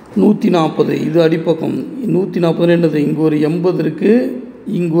 140. இது அடிப்பக்கம் 140 என்னது, இங்கே ஒரு 80 இருக்குது,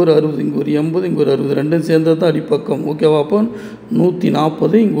 இங்கே ஒரு 60, இங்கே ஒரு 80, இங்கே ஒரு 60, ரெண்டும் சேர்ந்தது தான் அடிப்பக்கம். ஓகேவா? அப்போ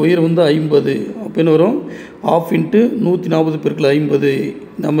 140. இங்கே உயரம் வந்து 50. அப்போ என்ன வரும், ஆஃப் இன்ட்டு 140 × 50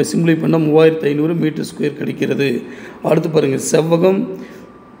 நம்ம சிம்பிளை பண்ணால் 3500 m² கிடைக்கிறது. அடுத்து பாருங்கள், செவ்வகம்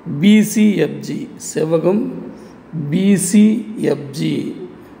BCFG. செவ்வகம் BCFG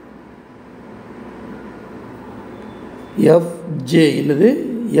FJ என்னது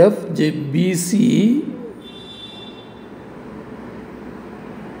FJ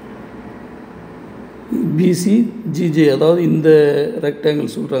BCGJ அதாவது இந்த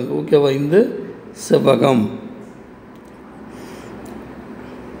ரெக்டாங்கிள் சொல்கிறாங்க. ஓகேவா? இந்த செவ்வகம்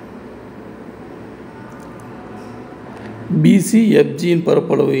BCFGயின்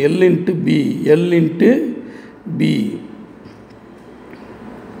பரப்பளவு L × B.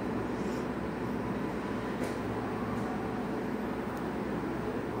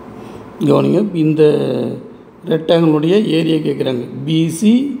 கவனிங்க, இந்த ரெக்டாங்கிளுடைய ஏரியா கேட்குறாங்க. BC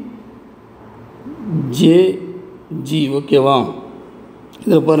JG. ஓகேவா?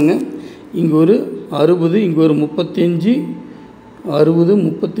 இதில் பாருங்கள், இங்கே ஒரு 60, இங்கே ஒரு 35, 60,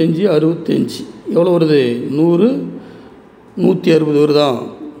 35, 65 எவ்வளோ வருது? 100, 160 வருதா?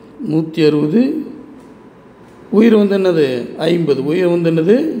 160. உயரம் வந்து என்னது? 50. உயரம் வந்து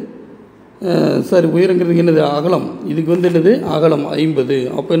என்னது? சாரி, உயரங்கிறது என்னது? அகலம். இதுக்கு வந்து என்னது? அகலம் 50.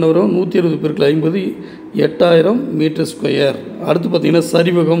 அப்போ என்ன வரும்? 160 பெருக்கல் 50, 8000 மீட்டர் ஸ்கொயர். அடுத்து பார்த்திங்கன்னா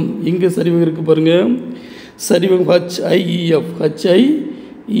சரிவகம். இங்கே சரிவகம் இருக்குது பாருங்கள். சரிவகம் HIEF.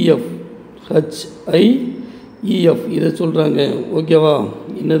 HIEF. HIEF இதை சொல்கிறாங்க. ஓகேவா?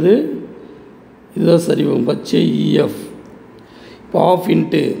 என்னது? இதுதான் சரிவகம் HIEF. இப்போ ஆஃப்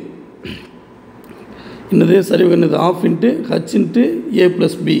இன்ட்டு என்னது? சரிவகம் என்னது? Of into H into A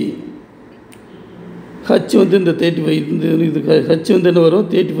 + B. H வந்து இந்த 35, இது H வந்து என்ன வரும்?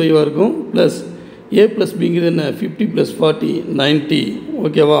 35 இருக்கும். ப்ளஸ் A + Bங்கிறது என்ன? 50 + 40 90.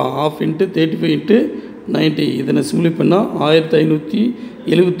 ஓகேவா? Of into 35 into 90. இதனை சிம்பிளை பண்ணால்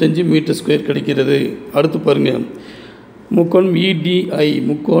 1575 மீட்டர் ஸ்கொயர் கிடைக்கிறது. அடுத்து பாருங்கள், முக்கோணம் EDI.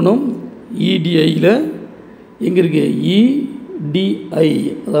 முக்கோணம் EDIயில் எங்கே இருக்கு? EDI,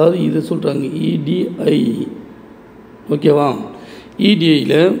 அதாவது இதை சொல்கிறாங்க EDI. ஓகேவா?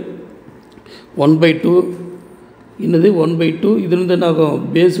 EDIயில் 1/2 என்னது? 1/2. இது வந்து என்ன ஆகும்?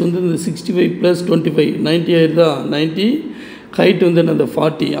 பேஸ் வந்து இந்த 65 + 25 90 ஆயிருதா? 90. ஹைட் வந்து என்ன?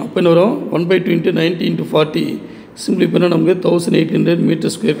 40. அப்போ என்ன வரும்? 1/2 × 90 × 40 சிம்பிளை பண்ணால் நமக்கு 1800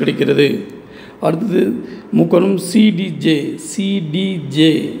 மீட்டர் ஸ்கொயர் கிடைக்கிறது. அடுத்தது முக்கோணம் CDJ. CDJ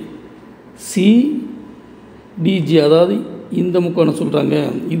அதாவது இந்த முக்கோணம் சொல்கிறாங்க.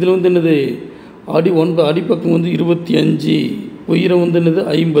 இதில் வந்து என்னது? அடிப்பக்கம் வந்து 25, உயரம் வந்து என்னது?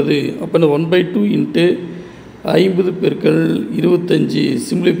 50. அப்போ என்ன? 1/2 × 50 பெருக்கல் 25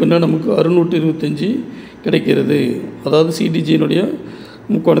 சிம்பிளை பண்ணால் நமக்கு 625 கிடைக்கிறது. அதாவது CDJனுடைய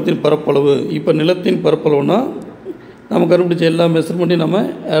முக்கோணத்தின் பரப்பளவு. இப்போ நிலத்தின் பரப்பளவுனா நம்ம கண்டுபிடிச்ச எல்லா மெஷர்மெண்ட்டையும் நம்ம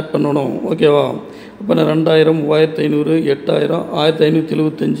ஆட் பண்ணணும். ஓகேவா? அப்போ நான் 2000, 3500, 8000,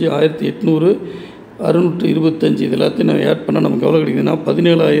 1575, 1800, 625 இது எல்லாத்தையும் நம்ம ஆட் பண்ணால் நமக்கு எவ்வளோ கிடைக்குதுன்னா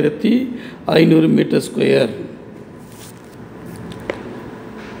 17500 மீட்டர் ஸ்கொயர்.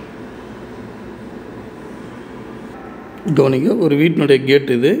 கவனிங்க, ஒரு வீட்டினுடைய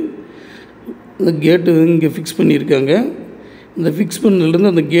கேட்டு இது. இந்த கேட்டு இங்கே ஃபிக்ஸ் பண்ணியிருக்காங்க. இந்த ஃபிக்ஸ்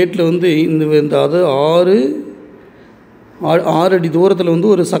பண்ணதுலேருந்து அந்த கேட்டில் வந்து இந்த அது 6 அடி தூரத்தில் வந்து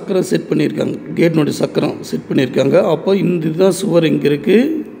ஒரு சக்கரம் செட் பண்ணியிருக்காங்க. கேட்டினுடைய சக்கரம் செட் பண்ணியிருக்காங்க. அப்போ இந்த இதுதான் சுவர் இங்கே இருக்குது.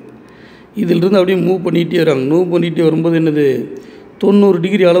 இதிலிருந்து அப்படியே மூவ் பண்ணிகிட்டே வராங்க. மூவ் பண்ணிகிட்டே வரும்போது என்னது? 90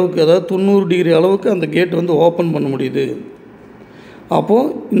 டிகிரி அளவுக்கு, அதாவது 90 டிகிரி அளவுக்கு அந்த கேட் வந்து ஓப்பன் பண்ண முடியுது.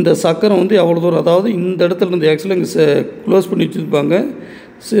 அப்போது இந்த சக்கரம் வந்து எவ்வளோ தூரம், அதாவது இந்த இடத்துல இருந்து ஆக்சுவலாக இங்கே க்ளோஸ் பண்ணி வச்சுருப்பாங்க.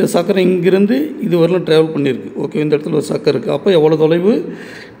 சக்கரம் இங்கேருந்து இது வரலாம் ட்ராவல் பண்ணியிருக்கு. ஓகே, இந்த இடத்துல ஒரு சக்கரம் இருக்குது. அப்போ எவ்வளோ தொலைவு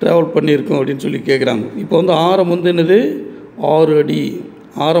ட்ராவல் பண்ணியிருக்கோம் அப்படின்னு சொல்லி கேட்குறாங்க. இப்போ வந்து ஆரம் வந்து என்னது? 6 அடி.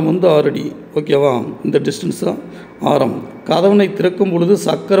 ஆரம் வந்து 6 அடி. ஓகேவா? இந்த டிஸ்டன்ஸ் தான் ஆரம். கதவனை திறக்கும் பொழுது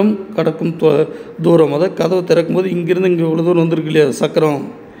சக்கரம் கடக்கும் தூரம், அதாவது கதவை திறக்கும் போது இங்கேருந்து இங்கே இவ்வளோ தூரம் வந்துருக்கு இல்லையா சக்கரம்.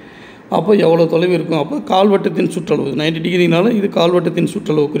 அப்போ எவ்வளோ தொலைவு இருக்கும்? அப்போ கால்வட்டத்தின் சுற்றளவு 90 டிகிரினால இது கால்வட்டத்தின்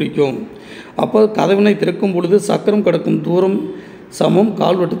சுற்றளவு குறிக்கும். அப்போ கதவினை திறக்கும் பொழுது சக்கரம் கடக்கும் தூரம் சமம்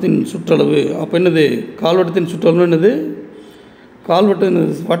கால்வட்டத்தின் சுற்றளவு. அப்போ என்னது? கால்வட்டத்தின் சுற்றளவு என்னது?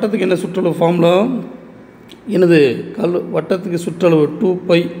 வட்டத்துக்கு என்ன சுற்றளவு ஃபார்முலா? என்னது? வட்டத்துக்கு சுற்றளவு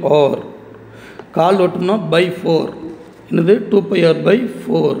 2πr. கால்வட்டம்னா /4. என்னது?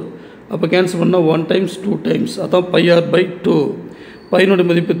 2πr/4. அப்போ கேன்சல் பண்ணால் 1 × 2 டைம்ஸ், அதான் πr/2. பையனுடைய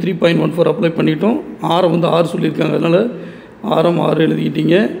மதிப்பு 3.14 அப்ளை பண்ணிட்டோம். ஆரம் வந்து 6 சொல்லியிருக்காங்க, அதனால் ஆரம் 6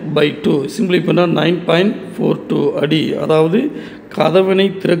 எழுதிக்கிட்டீங்க. /2 சிம்பிளை பண்ணால் 9.42 அடி. அதாவது கதவினை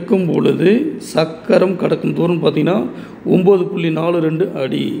திறக்கும் பொழுது சக்கரம் கடக்கும் தூரம் பார்த்திங்கன்னா 9.42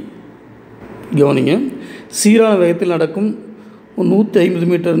 அடி. கவனிங்க, சீரான வேகத்தில் நடக்கும் 150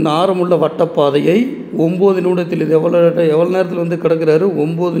 மீட்டர் ஆரமுள்ள வட்டப்பாதையை 9 நிமிடத்தில், இது எவ்வளோ நேரத்தில் வந்து கடக்கிறாரு?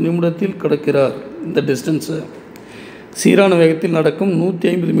 9 நிமிடத்தில் கடக்கிறார். இந்த டிஸ்டன்ஸு சீரான வேகத்தில் நடக்கும்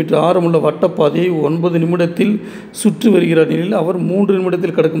 150 மீட்டர் ஆரமுள்ள வட்டப்பாதையை 9 நிமிடத்தில் சுற்றி வருகிறார் நிலையில் அவர் 3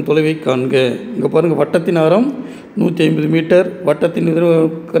 நிமிடத்தில் கடக்கும் தொலைவை காண்க. இங்கே பாருங்கள், வட்டத்தின் ஆரம் 150 மீட்டர். வட்டத்தின்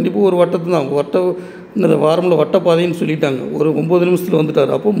கண்டிப்பாக ஒரு வட்டத்து தான் இந்த வாரமுள்ள வட்டப்பாதைன்னு சொல்லிட்டாங்க. ஒரு 9 நிமிஷத்தில்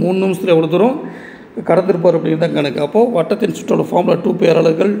வந்துட்டார். அப்போது 3 நிமிஷத்தில் எவ்வளோ தூரம் கடந்திருப்பார் அப்படின்னு தான் கணக்கு. அப்போது வட்டத்தின் சுற்றளவு ஃபார்முலா 2πr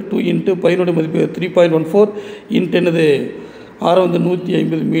அலகுகள் 2 × பையனுடைய மதிப்பு 3.14 × என்னது? ஆரம் வந்து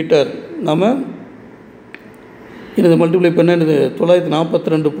 150 மீட்டர். நம்ம எனது மல்டிப்ளை பண்ண எனது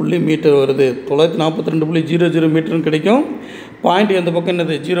 942 மீட்டர் வருது. 942.00 மீட்டர்னு கிடைக்கும். பாயிண்ட் எந்த பக்கம்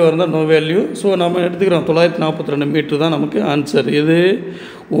என்னது? 0 இருந்தால் நோ வேல்யூ. ஸோ நம்ம எடுத்துக்கிறோம் 942 மீட்டர் தான் நமக்கு ஆன்சர். இது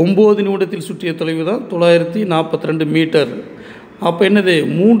 9 நிமிடத்தில் சுற்றிய தொலைவு தான் 942 மீட்டர். அப்போ என்னது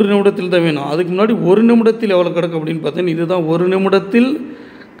 3 நிமிடத்தில் தான் வேணும். அதுக்கு முன்னாடி 1 நிமிடத்தில் எவ்வளோ கிடக்கும் அப்படின்னு பார்த்தீங்கன்னா இதுதான் 1 நிமிடத்தில்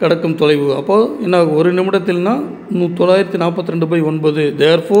கிடக்கும் தொலைவு. அப்போது என்ன 1 நிமிடத்தில்னா 942/9.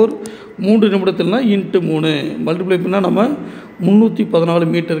 தேர்ஃபோர் 3 நிமிடத்தில்னா × 3 மல்டிப்ளை பண்ணால் நம்ம 314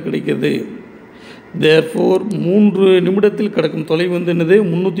 மீட்டர் கிடைக்கிறது. தேர்ஃபோர் 3 நிமிடத்தில் கிடக்கும் தொலைவு வந்து என்னது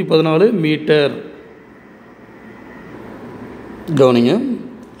 314 மீட்டர். கவனிங்க,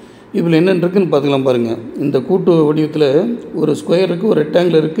 இதில் என்னென்னு இருக்குன்னு பார்த்துக்கலாம் பாருங்கள். இந்த கூட்டு வடிவத்தில் ஒரு ஸ்கொயர் இருக்குது, ஒரு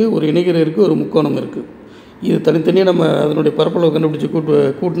ரெக்டாங்கிள் இருக்குது, ஒரு இணைகரை இருக்குது, ஒரு முக்கோணம் இருக்குது. இது தனித்தனியாக நம்ம அதனுடைய பரப்பளவு கண்டுபிடிச்சி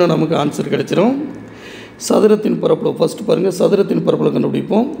கூட்டினா நமக்கு ஆன்சர் கிடச்சிரும். சதுரத்தின் பரப்பளவு ஃபஸ்ட்டு பாருங்கள். சதுரத்தின் பரப்பளவு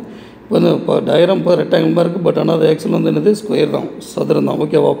கண்டுபிடிப்போம். இப்போ டயக்ராம் இப்போ ரெக்டாங்கிள் மாதிரி இருக்குது, பட் ஆனால் அது ஆக்சுவலாக வந்து என்னது ஸ்கொயர் தான், சதுரம் தான்.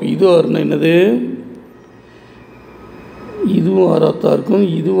 ஓகேவா? அப்போ இது ஆறுனா என்னது, இதுவும் ஆறாத்தான் இருக்கும்,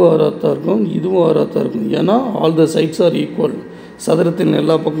 இதுவும் ஆறாத்தான் இருக்கும், இதுவும் ஆறாத்தான் இருக்கும். ஏன்னா all the sides are equal. சதுரத்தின்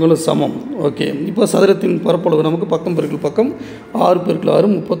எல்லா பக்கங்களும் சமம். ஓகே, இப்போ சதுரத்தின் பரப்பளவு நமக்கு பக்கம் பெருக்கல் பக்கம் 6×6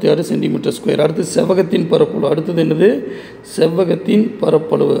 36 சென்டிமீட்டர் ஸ்கொயர். அடுத்து செவ்வகத்தின் பரப்பளவு. அடுத்தது என்னது செவ்வகத்தின்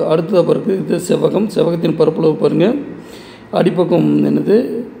பரப்பளவு. அடுத்ததாக பிறகு இது செவ்வகம். செவ்வகத்தின் பரப்பளவு பாருங்கள். அடிப்பக்கம் என்னது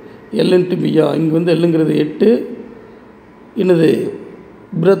L×B. இங்கே வந்து Lங்கிறது 8, என்னது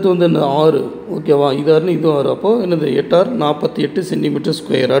பிரெத் வந்து என்ன 6. ஓகேவா? இது 6 இதுவும் 6. அப்போது என்னது 8×6 48 சென்டிமீட்டர்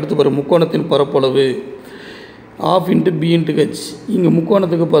ஸ்கொயர். அடுத்து பாருங்கள் முக்கோணத்தின் பரப்பளவு ½ B×H. இங்கே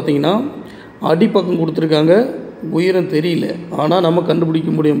முக்கோணத்துக்கு பார்த்தீங்கன்னா அடிப்பக்கம் கொடுத்துருக்காங்க, உயரம் தெரியல, ஆனால் நம்ம கண்டுபிடிக்க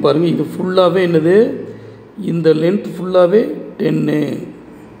முடியும் பாருங்கள். இது ஃபுல்லாகவே என்னது இந்த லென்த் ஃபுல்லாகவே 10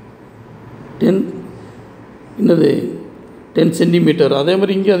 என்னது 10 சென்டிமீட்டர். அதே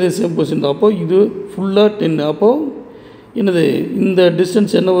மாதிரி இங்கே அதே சேம் பொசிஷன் தான். அப்போது இது ஃபுல்லாக 10. அப்போது என்னது இந்த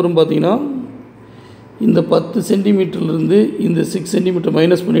டிஸ்டன்ஸ் என்ன வரும் பார்த்தீங்கன்னா இந்த 10 சென்டிமீட்டர்லேருந்து இந்த 6 சென்டிமீட்டர்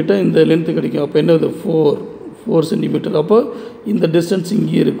மைனஸ் பண்ணிவிட்டால் இந்த லென்த்து கிடைக்கும். அப்போ என்னது 4 சென்டிமீட்டர். அப்போ இந்த டிஸ்டன்ஸ்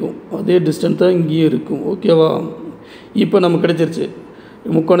இங்கேயே இருக்கும், அதே டிஸ்டன்ஸ் தான் இங்கேயே இருக்கும். ஓகேவா? இப்போ நம்ம கிடச்சிருச்சு,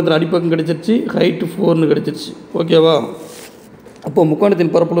 முக்கோணத்தின் அடிப்பக்கம் கிடச்சிருச்சு, ஹைட்டு 4ன்னு கிடச்சிருச்சு. ஓகேவா? அப்போது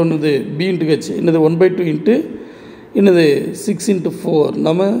முக்கோணத்தின் பரப்பளவு என்னது B×H என்னது 1/2 என்னது 6×4.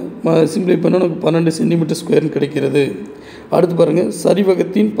 நம்ம சிம்பிளை பண்ணால் நமக்கு 12 சென்டிமீட்டர் ஸ்கொயர்னு கிடைக்கிறது. அடுத்து பாருங்கள்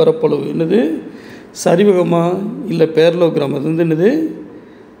சரிவகத்தின் பரப்பளவு. என்னது சரிவகமா இல்லை பேரலோகிராம்? அது வந்து என்னது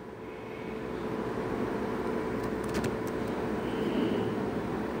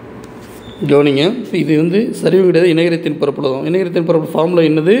கவனிங்க. இப்போ இது வந்து சரிவு கிடையாது, இணைகரத்தின் பரப்பளவு தான். இணைகரத்தின் பரப்பளவு ஃபார்முலா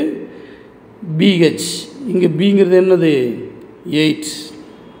என்னது BH. இங்கே Bங்கிறது என்னது 8.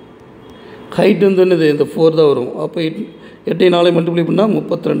 ஹைட் வந்து என்னது இந்த 4 தான் வரும். அப்போ 8 4 மல்டிப்ளை பண்ணால்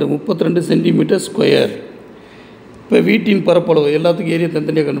 32 சென்டிமீட்டர் ஸ்கொயர். இப்போ வீட்டின் பரப்பளவு எல்லாத்துக்கும் ஏரியா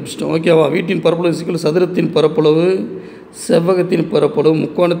தனித்தனியாக கண்டுபிடிச்சிட்டோம். ஓகேவா? வீட்டின் பரப்பளவு சிக்கல் சதுரத்தின் பரப்பளவு, செவ்வகத்தின் பரப்பளவு,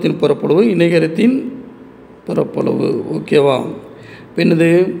 முக்கோணத்தின் பரப்பளவு, இணைகரத்தின் பரப்பளவு. ஓகேவா? இப்போ என்னது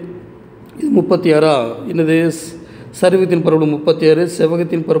இது 36. என்னது சரிவகத்தின் பரப்பளவு 36,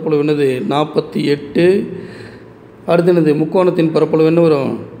 செவ்வகத்தின் பரப்பளவு என்னது 48. அடுத்து என்னது முக்கோணத்தின் பரப்பளவு என்ன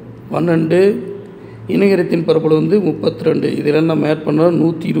வரும் 12, இணைகரத்தின் பரப்பளவு வந்து 32. இதெல்லாம் நம்ம ஆட் பண்ணால்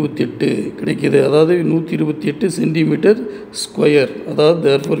 128 கிடைக்கிது. அதாவது 128 சென்டிமீட்டர் ஸ்கொயர். அதாவது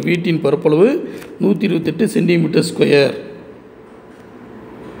தேர்ஃபோர் வீட்டின் பரப்பளவு 128 சென்டிமீட்டர் ஸ்கொயர்.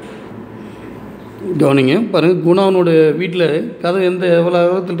 கவனிங்க பாருங்கள். குணாவனுடைய வீட்டில் கதவு எவ்வளோ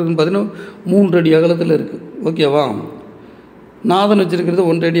அகலத்தில் இருக்குதுன்னு பார்த்தீங்கன்னா 3 அடி அகலத்தில் இருக்குது. ஓகேவா? நாதன் வச்சுருக்கிறது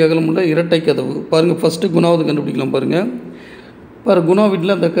 1 அடி அகலம் உள்ள இரட்டை கதவு. பாருங்கள், ஃபஸ்ட்டு குணாவது கண்டுபிடிக்கலாம். பாருங்கள் குணா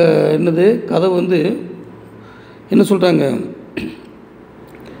வீட்டில் அந்த என்னது கதவு வந்து என்ன சொல்கிறாங்க,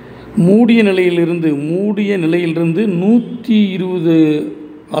 மூடிய நிலையிலிருந்து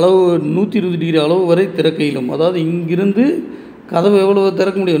 120 டிகிரி அளவு வரை திறக்க இயலும். அதாவது இங்கிருந்து கதவு எவ்வளோ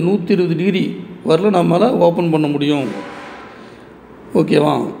திறக்க முடியும் 120 டிகிரி வரல நம்மளால் ஓப்பன் பண்ண முடியும்.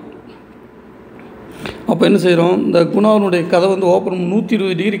 ஓகேவா? அப்போ என்ன செய்கிறோம், இந்த குணாவனுடைய கதவை வந்து ஓப்பன்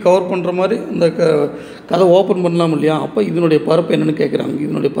 120 டிகிரி கவர் பண்ணுற மாதிரி இந்த கதை ஓப்பன் பண்ணலாம் இல்லையா? அப்போ இதனுடைய பரப்பு என்னென்னு கேட்குறாங்க.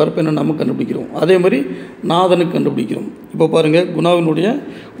 இதனுடைய பரப்பு என்னென்னு நம்ம கண்டுபிடிக்கிறோம். அதே மாதிரி நாதனுக்கு கண்டுபிடிக்கிறோம். இப்போ பாருங்கள், குணாவினுடைய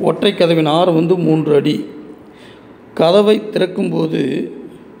ஒற்றை கதவின் ஆரம் வந்து 3 அடி. கதவை திறக்கும்போது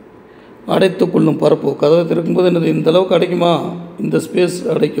அடைத்து கொள்ளும் பரப்பு, கதவை திறக்கும்போது என்னது இந்த அளவுக்கு அடைக்குமா, இந்த ஸ்பேஸ்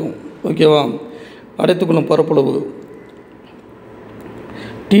அடைக்கும். ஓகேவா? அடைத்துக்கொள்ளும் பரப்பளவு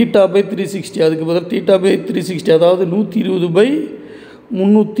θ/360. அதுக்கு பதில் θ/360, அதாவது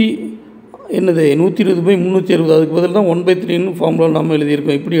 120/300 என்னது 120/360. அதுக்கு பதில் தான் 1/3ன்னு ஃபார்முலா நம்ம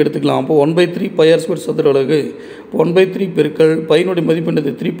எழுதியிருக்கோம். இப்படி எடுத்துக்கலாம். அப்போ 1/3 πr² சதுர அலகு. இப்போ 1/3 பெருக்கல் பையனுடைய மதிப்பு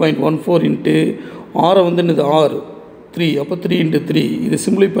என்னது 3.14 இன்ட்டு ஆரை வந்து என்னது 3. அப்போ 3 × 3. இது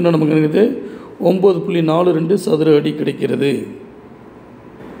சிம்பிளை பண்ணால் நமக்கு என்னது 9.42 சதுர அடி கிடைக்கிறது.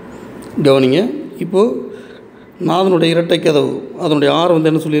 கவனிங்க. இப்போது நாதனுடைய இரட்டை கதவு அதனுடைய ஆரம் வந்து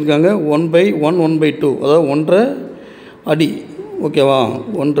என்ன சொல்லியிருக்காங்க 1/1 1/2, அதாவது 1.5 அடி. ஓகேவா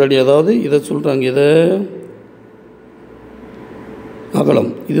 1 அடி அதாவது இதை சொல்கிறாங்க இதை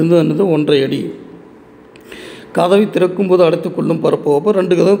அகலம் இது வந்து என்னது 1.5 அடி கதவை திறக்கும்போது அடைத்துக்கொள்ளும் பரப்பு அப்போ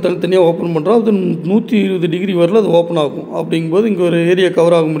 2 கதவு தனித்தனியாக ஓப்பன் பண்ணுறோம் அது 120 டிகிரி வரல அது ஓப்பன் ஆகும் அப்படிங்கும்போது இங்கே ஒரு ஏரியா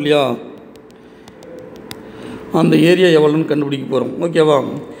கவர் ஆகும் இல்லையா அந்த ஏரியா எவ்வளோன்னு கண்டுபிடிக்க போகிறோம் ஓகேவா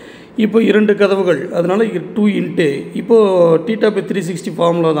இப்போ 2 கதவுகள் அதனால் 2 இன்ட்டு இப்போது Tntet 360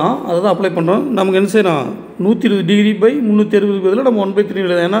 ஃபார்முலா தான் அதை தான் அப்ளை பண்ணுறோம் நமக்கு என்ன செய்யணும் 120 டிகிரி பை 360 பதில் நம்ம 1/3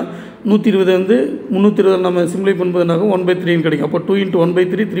 எழுதலாம் ஏன்னா 120 வந்து 320 நம்ம சிம்ப்ளை பண்ணும்போதுனாக்க 1/3 கிடைக்கும் அப்போ 2 இன்ட்டு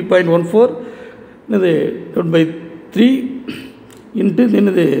 1/3 3.14 என்னது 2/3 இன்ட்டு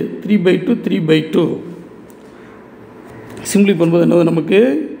என்னது 3/2 3/2 சிம்ப்ளை பண்ணும்போது என்னது நமக்கு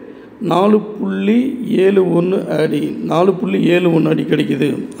 4.71 அடி 4.71 அடி கிடைக்குது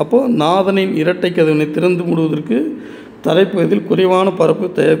அப்போது நாதனின் இரட்டை கதவினை திறந்து மூடுவதற்கு தரைப்பகுதியில் குறைவான பரப்பு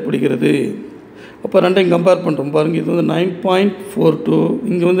தேவைப்படுகிறது அப்போ ரெண்டையும் கம்பேர் பண்ணுறோம் பாருங்கள் இது வந்து 9.42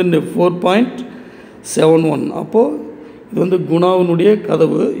 இங்கே வந்து 4.71 அப்போது இது வந்து குணாவினுடைய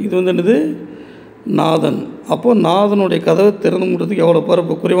கதவு இது வந்து என்னது நாதன் அப்போது நாதனுடைய கதவை திறந்து மூடுறதுக்கு எவ்வளோ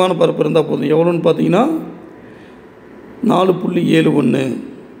பரப்பு குறைவான பரப்பு இருந்தால் போதும் எவ்வளோன்னு பார்த்தீங்கன்னா 4.71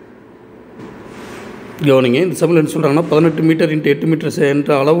 கவனிங்க இந்த சமையல் என்ன சொல்கிறாங்கன்னா 18 மீட்டர் இன்ட்டு 8 மீட்டர் என்ற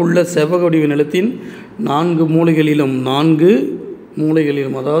அளவுள்ள செவ்வக வடிவ நிலத்தின் 4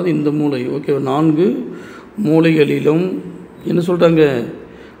 மூலைகளிலும் அதாவது இந்த மூலை ஓகே 4 மூலைகளிலும் என்ன சொல்கிறாங்க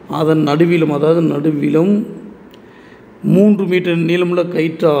அதன் நடுவிலும் அதாவது 3 மீட்டர் நீளமுள்ள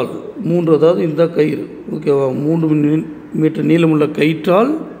கயிற்றால் 3 அதாவது இந்த கயிறு ஓகேவா 3 மீட்டர் நீளமுள்ள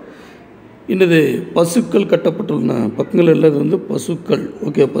கயிற்றால் என்னது பசுக்கள் கட்டப்பட்டுள்ளன பக்கங்கள் எல்லாம் வந்து பசுக்கள்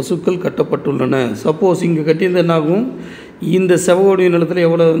ஓகே பசுக்கள் கட்டப்பட்டுள்ளன சப்போஸ் இங்கே கட்டியிருந்த என்னாகும் இந்த செவ்வக நிலத்தில்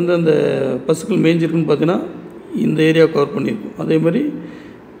எவ்வளோ வந்து அந்த பசுக்கள் மேய்ஞ்சிருக்குன்னு பார்த்தீங்கன்னா இந்த ஏரியா கவர் பண்ணியிருக்கும் அதே மாதிரி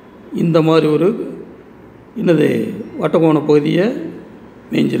இந்த மாதிரி ஒரு என்னது வட்டக்கோண பகுதியை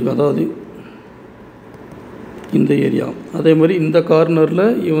மேய்ஞ்சிருக்கும் அதாவது இந்த ஏரியா அதே மாதிரி இந்த கார்னரில்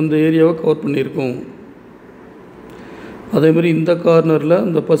இந்த ஏரியாவை கவர் பண்ணியிருக்கும் அதே மாதிரி இந்த கார்னரில்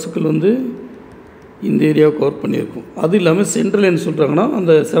அந்த பசுக்கள் வந்து இந்த ஏரியாவை கவர் பண்ணியிருக்கும் அது இல்லாமல் சென்ட்ரல் என்ன சொல்கிறாங்கன்னா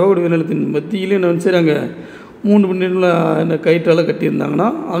அந்த செவ்வக நிலத்தின் மத்தியிலே என்ன செய்கிறாங்க 3 மீட்டரில் என்ன கயிற்றால் கட்டியிருந்தாங்கன்னா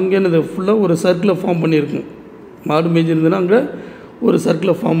அங்கே என்னது ஃபுல்லாக ஒரு சர்க்கிளை ஃபார்ம் பண்ணியிருக்கும் மாடு மேய்ஞ்சிருந்ததுன்னா அங்கே ஒரு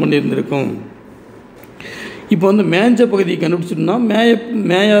சர்க்கிளை ஃபார்ம் பண்ணியிருந்திருக்கும் இப்போ வந்து மேய்ஞ்ச பகுதியை கண்டுபிடிச்சிட்டோம்னா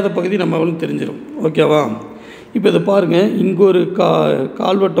மேயாத பகுதி நம்ம அவளுக்கு தெரிஞ்சிடும் ஓகேவா இப்போ இதை பாருங்கள் இங்கே ஒரு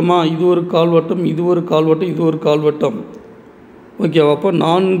கால்வட்டமாக இது ஒரு கால்வட்டம் இது ஒரு கால்வட்டம் இது ஒரு கால்வட்டம் ஓகேவா அப்போ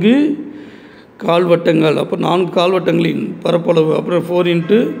 4 கால்வட்டங்கள் அப்போ 4 கால்வட்டங்களின் பரப்பளவு அப்புறம் 4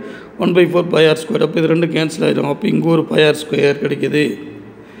 இன்ட்டு 1/4 πr². அப்போ இது 2 கேன்சல் ஆகிடும் அப்போ இங்கே ஒரு πr² கிடைக்கிது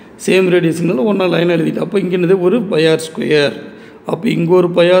சேம் ரேடியஸுங்களால் ஒன்றா லைன் எழுதிட்டு அப்போ இங்கே என்னது ஒரு πr². அப்போ இங்கே ஒரு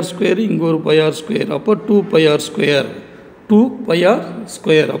πr² இங்கே ஒரு πr² அப்போ 2πr².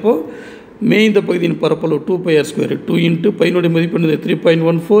 அப்போது மேய்ந்த பகுதியின் பரப்பளவு 2πr². 2 இன்ட்டு பையனுடைய மதிப்பு என்னது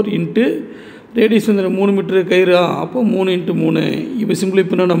 3.14 இன்ட்டு ரேடியஸ் வந்து 3 மீட்டர் கயிறா அப்போ 3 இன்ட்டு 3 இப்போ சிம்பிளை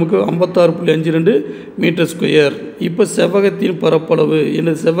பண்ணால் நமக்கு 56.52 மீட்டர்². இப்போ செவ்வகத்தின் பரப்பளவு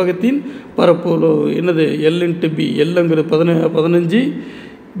என்னது செவ்வகத்தின் பரப்பளவு என்னது எல் இன்ட்டு பி எல்லுங்கிறது 15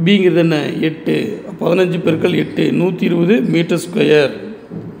 பிங்கிறது என்ன 8 15 பெருக்கல் 8 120 மீட்டர்².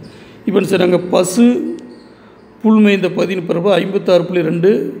 இப்போ சார் அங்கே பசு புல் மேய்ந்த பகுதியின் பரப்பு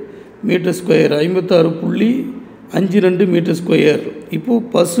 56.2 மீட்டர்². 56.52 மீட்டர்². இப்போது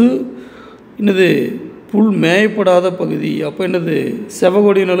பசு என்னது புல் மேயப்படாத பகுதி அப்போ என்னது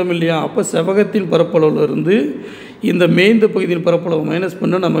செவ்வகோடி நிலம் இல்லையா அப்போ செவ்வகத்தின் பரப்பளவுலேருந்து இந்த மேய்ந்த பகுதியின் பரப்பளவு மைனஸ்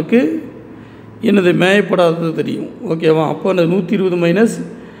பண்ணால் நமக்கு என்னது மேயப்படாதது தெரியும் ஓகேவா அப்போ அந்த 120 -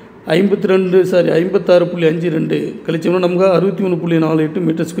 56.52 கழிச்சோம்னா நமக்கு 63.48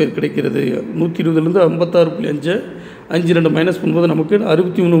 மீட்டர்² கிடைக்கிறது 120லேருந்து 56.52 மைனஸ் பண்ணும்போது நமக்கு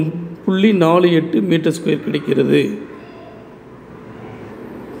 63.48 மீட்டர்² கிடைக்கிறது.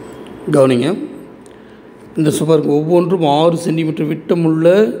 கவனிங்க இந்த சுவருக்கு ஒவ்வொன்றும் 6 சென்டிமீட்டர் விட்டமுள்ள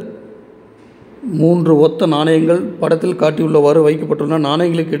 3 ஒத்த நாணயங்கள் படத்தில் காட்டியுள்ளவாறு வைக்கப்பட்டுள்ள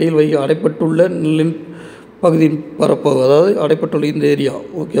நாணயங்களுக்கு இடையில் அடைப்பட்டுள்ள நெல்லின் பகுதியின் பரப்பு அதாவது அடைப்பட்டுள்ள இந்த ஏரியா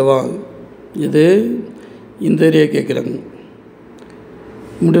ஓகேவா இது இந்த ஏரியா கேட்குறாங்க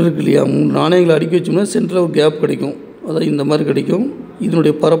முடிவு இருக்கு இல்லையா 3 நாணயங்களை அடுக்கி வச்சோம்னா சென்டரில் ஒரு கேப் கிடைக்கும் அதாவது இந்த மாதிரி கிடைக்கும்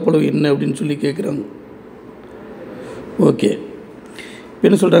இதனுடைய பரப்பளவு என்ன அப்படின்னு சொல்லி கேட்குறாங்க. ஓகே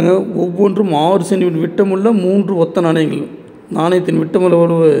என்ன சொல்கிறாங்க ஒவ்வொன்றும் 6 சென்டிமீட்டர் விட்டமுள்ள 3 ஒத்த நாணயங்கள் நாணயத்தின் விட்டமுள்ள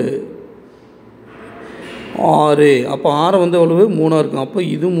 6 அப்போ 6 வந்து எவ்வளவு 3 இருக்கும் அப்போ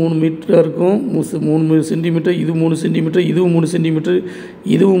இது 3 மீட்டராக இருக்கும் 3 சென்டிமீட்டர் இது 3 சென்டிமீட்டர் இதுவும் 3 சென்டிமீட்டர்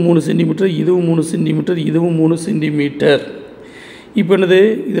இதுவும் 3 சென்டிமீட்டர் இதுவும் 3 சென்டிமீட்டர் இதுவும் 3 சென்டிமீட்டர். இப்போ என்னது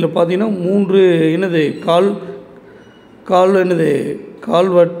இதில் பார்த்தீங்கன்னா 3 என்னது என்னது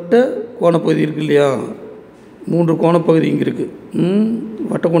கால்வட்ட கோணப்பகுதி இருக்குது இல்லையா, 3 கோணப்பகுதி இங்கே இருக்குது.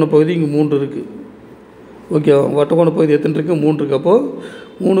 வட்டக்கோண பகுதி இங்கே 3 இருக்குது. ஓகே, வட்டக்கோண பகுதி எத்தனை இருக்குது? 3 இருக்குது. அப்போது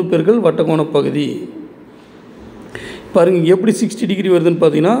 3 பெருக்கல் வட்டக்கோண பகுதி. பாருங்கள் எப்படி 60 டிகிரி வருதுன்னு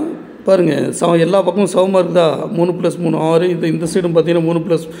பார்த்தீங்கன்னா பாருங்கள், எல்லா பக்கமும் சமமாக இருக்குதா? 3 + 3 6. இந்த சைடும் பார்த்தீங்கன்னா 3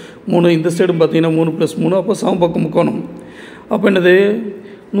 + 3, இந்த சைடும் பார்த்தீங்கன்னா 3 + 3. அப்போ சமபக்கம் முக்கோணம். அப்போ என்னது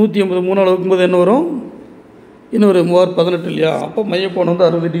 180 3 வகுக்கும்போது என்ன வரும்? இன்னும் ஒரு 318 இல்லையா? அப்போ மையக்கோணம் வந்து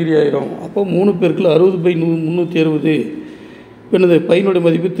 60 டிகிரி ஆயிரும். அப்போ 3 பெருக்கல் 60/360. இப்போ என்னது பையனுடைய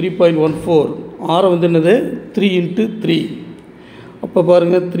மதிப்பு 3.14. ஆரை வந்து என்னது 3 × 3. அப்போ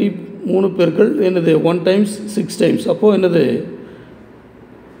பாருங்கள் 3 பெருக்கல் என்னது 1 டைம்ஸ் 6 டைம்ஸ். அப்போது என்னது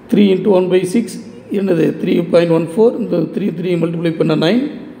 3 × 1/6 என்னது 3.14. இந்த 3 மல்டிப்ளை பண்ண 9.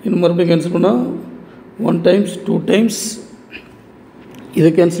 இன்னும் மறுபடியும் கேன்சல் பண்ணால் 1 டைம்ஸ் 2 டைம்ஸ். இதை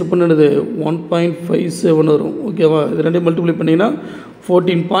கேன்சல் பண்ணது 1.57 வரும். ஓகேவா? இது ரெண்டையும் மல்டிப்ளை பண்ணிங்கன்னா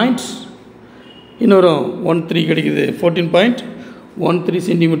 14 பாயிண்ட்ஸ் இன்னும் வரும் 13 கிடைக்குது. 14.13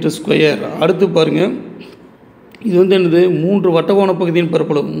 சென்டிமீட்டர் ஸ்கொயர். அடுத்து பாருங்கள், இது வந்து என்னது 3 வட்டக்கோண பகுதியின்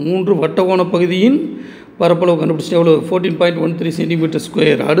பரப்பளவு. 3 வட்டக்கோண பகுதியின் பரப்பளவு கண்டுபிடிச்சிட்டு எவ்வளோ? 14.13 சென்டிமீட்டர்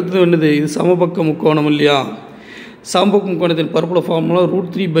ஸ்கொயர். அடுத்து என்னது? இது சமபக்க முக்கோணம் இல்லையா? சமபக்க முக்கோணத்தின் பரப்பளவு ஃபார்முலா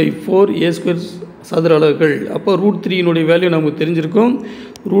 √3/4 a² சதுர அலகுகள். அப்போ √3 வேல்யூ நமக்கு தெரிஞ்சிருக்கும்.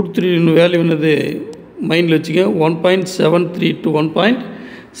 √3 வேல்யூ என்னது மைண்டில் வச்சுக்க. 1.732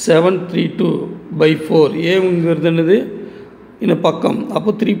 1.732/4. ஏங்கிறது என்னது? இன்னும் பக்கம். அப்போ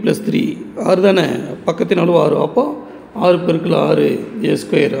 3 + 3 6 தானே? பக்கத்தின் அளவு 6. அப்போ 6 பெருக்கல் 6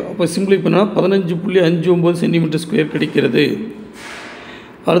 a². அப்போ சிம்பிளை பண்ணால் 15.59 சென்டிமீட்டர் ஸ்கொயர் கிடைக்கிறது.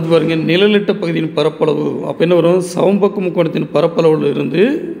 அடுத்து பாருங்கள், நிழலிட்ட பகுதியின் பரப்பளவு. அப்போ என்ன வரும்? சமபக்க முக்கோணத்தின் பரப்பளவில் இருந்து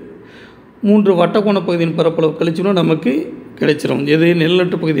 3 வட்டக்கோண பகுதியின் பரப்பளவு கழிச்சோம்னா நமக்கு கிடைச்சிரும். எது?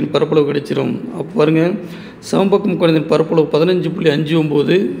 நிழலிட்ட பகுதியின் பரப்பளவு கிடைச்சிரும். அப்போ பாருங்கள், சமபக்க முக்கோணத்தின் பரப்பளவு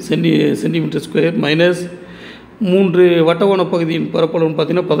 15.59 சென்டிமீட்டர் ஸ்கொயர் மைனஸ் 3 வட்டக்கோண பகுதியின் பரப்பளவுன்னு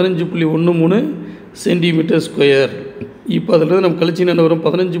பார்த்தீங்கன்னா 15.13 சென்டிமீட்டர் ஸ்கொயர். இப்போ அதில் நம்ம கழிச்சிங்கன்னா என்ன வரும்?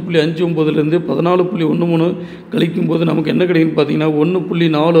 15.59லேருந்து 14.13 கழிக்கும்போது நமக்கு என்ன கிடைக்குன்னு பார்த்தீங்கன்னா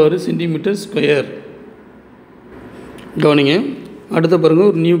 1.46 சென்டிமீட்டர் ஸ்கொயர். கவனிங்க. அடுத்த பாருங்கள்,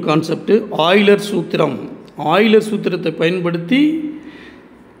 ஒரு நியூ கான்செப்ட். ஆய்லர் சூத்திரம். ஆய்லர் சூத்திரத்தை பயன்படுத்தி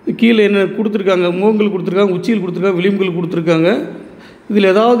கீழே என்ன கொடுத்துருக்காங்க? முகங்கள் கொடுத்துருக்காங்க, உச்சிகள் கொடுத்துருக்காங்க, விளிம்புகள் கொடுத்துருக்காங்க.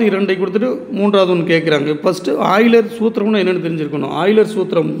 இதில் ஏதாவது 2 கொடுத்துட்டு 3வது ஒன்று கேட்குறாங்க. ஃபஸ்ட்டு ஆய்லர் சூத்திரம்னு என்னென்னு தெரிஞ்சிருக்கணும். ஆய்லர்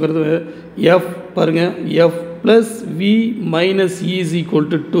சூத்திரம்ங்கிறது F பாருங்கள், F + V - E =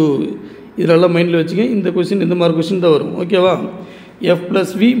 2. இதெல்லாம் மைண்டில் வச்சுக்க. இந்த கொஸ்டின் இந்த மாதிரி கொஸ்டின் தான் வரும். ஓகேவா? F +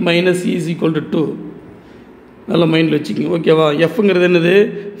 V - E = 2 நல்லா மைண்டில் வச்சுக்கிங்க. ஓகேவா? எஃப்ங்கிறது என்னது?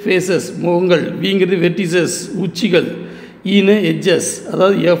 ஃபேஸஸ் முகங்கள், விங்கிறது வெர்டிசஸ் உச்சிகள், ஈனு எட்ஜஸ்.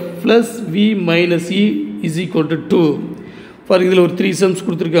 அதாவது F + V - E = 2. பாருங்கள், இதில் ஒரு 3 சம்ஸ்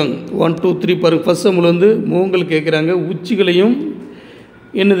கொடுத்துருக்காங்க. 1 2 3 பாருங்கள். ஃபஸ்ட் சம்மில் வந்து முகங்கள் கேட்குறாங்க, உச்சிகளையும்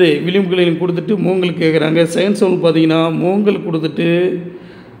என்னது விளிம்புகளையும் கொடுத்துட்டு முகங்கள் கேட்குறாங்க. செகண்ட் சம்மில் பார்த்தீங்கன்னா முகங்கள் கொடுத்துட்டு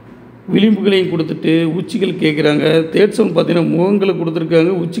விளிம்புகளையும் கொடுத்துட்டு உச்சிகள் கேட்குறாங்க. தேர்ட் சம் பார்த்தீங்கன்னா முகங்களை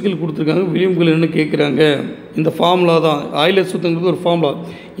கொடுத்துருக்காங்க, உச்சிகள் கொடுத்துருக்காங்க, விளிம்புகள் என்ன கேட்குறாங்க. இந்த ஃபார்முலா தான் ஆய்லர் சூத்திரங்கிறது ஒரு ஃபார்முலா.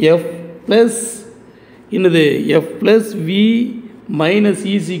 F + என்னது F + V -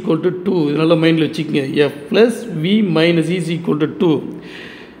 E = 2. இதனால் மைண்டில் வச்சுக்கோங்க. F + V - E = 2.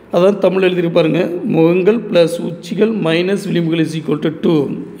 அதான் தமிழ் எழுதியிருப்பாருங்க. முகங்கள் ப்ளஸ் உச்சிகள் மைனஸ் விளிம்புகள் = 2.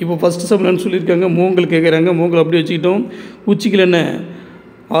 இப்போ ஃபஸ்ட்டு சம் என்னன்னு சொல்லியிருக்காங்க? முகங்கள் கேட்குறாங்க. முகங்கள் அப்படியே வச்சுக்கிட்டோம். உச்சிகள் என்ன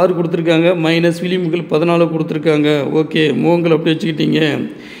 6 கொடுத்துருக்காங்க, மைனஸ் விளிம்புகள் 14 கொடுத்துருக்காங்க. ஓகே, முகங்கள் அப்படியே வச்சுக்கிட்டீங்க.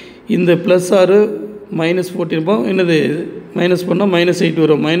 இந்த +6 -14 என்னது மைனஸ் பண்ணால் -8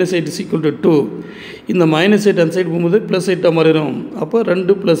 வரும். -8 = 2. இந்த -8 அந்த சைடு போகும்போது +8 மாறிடும். அப்போ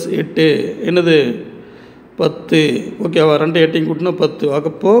 2 + 8 என்னது 10. ஓகேவா? 2 8 கூட்டினா 10.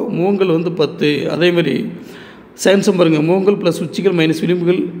 அப்போ முகங்கள் வந்து 10. அதேமாதிரி சயின்ஸும் பாருங்கள், முகங்கள் ப்ளஸ் உச்சிகள் மைனஸ்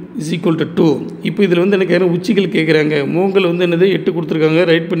விளிம்புகள் = 2. இப்போ இதில் வந்து என்ன கேட்குறாங்க? உச்சிகள் கேட்குறாங்க. முகங்கள் வந்து என்னது 8 கொடுத்துருக்காங்க,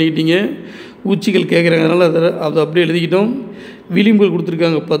 ரைட் பண்ணிக்கிட்டீங்க. உச்சிகள் கேட்குறாங்க, அதனால் அதை அப்படியே எழுதிக்கிட்டோம். விளிம்புகள்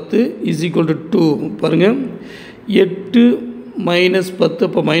கொடுத்துருக்காங்க 10 = 2. பாருங்கள், 8 - 10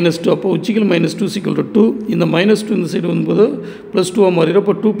 அப்போ -2. அப்போ உச்சிகள் -2 = 2. இந்த -2 இந்த சைடு வரும்போது +2 மாறிடும்.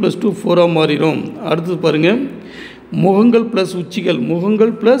 அப்போ 2 + 2 4 மாறிடும். அடுத்தது பாருங்கள், முகங்கள் ப்ளஸ் உச்சிகள்,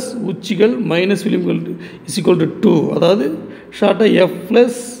 முகங்கள் ப்ளஸ் உச்சிகள் மைனஸ் விளிம்புகள் = 2. அதாவது ஷார்ட்டாக F +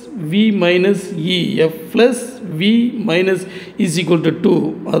 V - E, F + V - E = 2.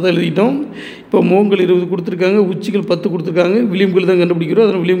 அதை எழுதிட்டோம். இப்போ முகங்கள் 20 கொடுத்துருக்காங்க, உச்சிகள் 10 கொடுத்துருக்காங்க, விளிம்புகள் தான் கண்டுபிடிக்கிறோம்.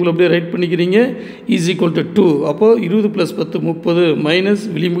 அதனால் விளிம்புகள் அப்படியே ரைட் பண்ணிக்கிறீங்க. = 2. அப்போது 20 + 10 30 மைனஸ்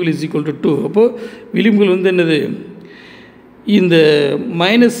விளிம்புகள் = 2. அப்போது விளிம்புகள் வந்து என்னது இந்த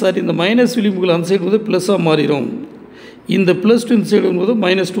இந்த மைனஸ் விளிம்புகள் அந்த சைடு வந்து ப்ளஸ்ஸாக மாறிடும். இந்த ப்ளஸ் 2 இந்த சைடு வரும்போது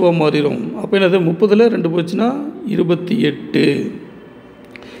 -2 மாறிடும். அப்போ என்னது 30ல் 2 போச்சுன்னா 28.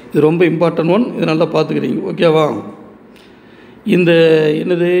 இது ரொம்ப இம்பார்ட்டன்ட் ஒன். இது நல்லா பார்த்துக்கிறீங்க. ஓகேவா? இந்த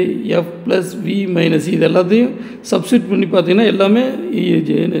என்னது எஃப் ப்ளஸ் வி மைனஸ் இது எல்லாத்தையும் சப்ஸ்டியூட் பண்ணி பார்த்தீங்கன்னா எல்லாமே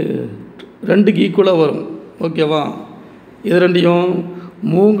 2க்கு ஈக்குவலாக வரும். ஓகேவா? இது ரெண்டையும்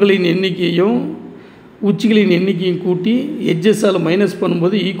மூங்களின் எண்ணிக்கையும் உச்சிகளின் எண்ணிக்கையும் கூட்டி எட்ஜஸால் மைனஸ்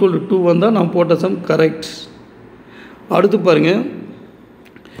பண்ணும்போது ஈக்குவல் டு 2 வந்தால் நான் போட்ட சம் கரெக்ட். அடுத்து பாருங்கள்,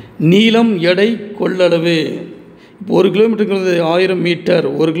 நீளம் எடை கொள்ளளவு. இப்போ 1 கிலோமீட்டருங்கிறது 1000 மீட்டர்,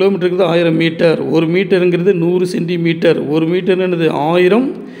 1 கிலோமீட்டருங்கிறது 1000 மீட்டர், 1 மீட்டருங்கிறது 100 சென்டிமீட்டர், 1 மீட்டர் என்னது 1000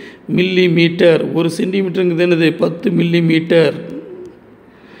 மில்லி மீட்டர், 1 சென்டிமீட்டருங்கிறது என்னது 10 மில்லி மீட்டர்.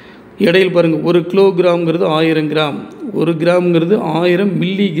 இடையில் பாருங்கள், 1 கிலோகிராம்ங்கிறது 1000 கிராம், 1 கிராம்ங்கிறது 1000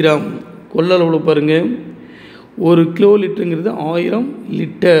 மில்லி கிராம். கொள்ளளவில் பாருங்கள், 1 கிலோ லிட்டருங்கிறது 1000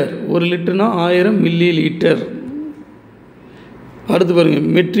 லிட்டர், 1 லிட்டர்னா 1000 மில்லி லிட்டர். அடுத்து பாருங்கள்,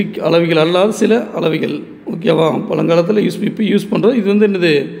 மெட்ரிக் அளவிகள் அல்லாத சில அளவிகள். ஓகேவா? பழங்காலத்தில் இப்போ யூஸ் பண்ணுறோம். இது வந்து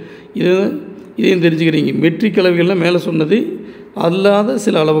என்னது, இதையும் தெரிஞ்சுக்கிறீங்க. மெட்ரிக் அளவிகள்லாம் மேலே சொன்னது அல்லாத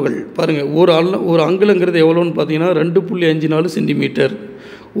சில அளவுகள். பாருங்கள், ஒரு அங்குலங்கிறது எவ்வளோன்னு பார்த்தீங்கன்னா 2.54 சென்டிமீட்டர்.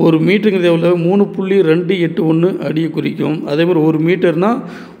 1 மீட்டருங்கிறது எவ்வளோ 3.281 அடியை குறிக்கும். அதேமாதிரி 1 மீட்டர்னால்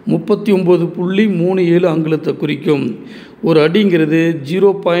 39.37 அங்குலத்தை குறிக்கும். ஒரு அடிங்கிறது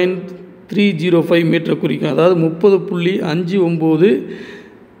 0.305 மீட்டரை குறிக்கும். அதாவது 30.59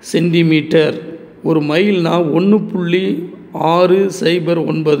 சென்டிமீட்டர். ஒரு மைல்னா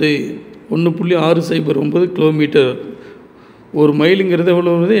 1.609 1.609 கிலோமீட்டர். ஒரு மைலுங்கிறது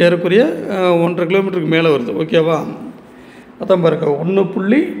எவ்வளோ வருது, ஏறக்குறைய 1.5 கிலோமீட்டருக்கு மேலே வருது. ஓகேவா? அதான் பாருங்க,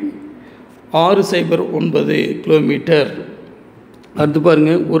 1.609 கிலோமீட்டர். அடுத்து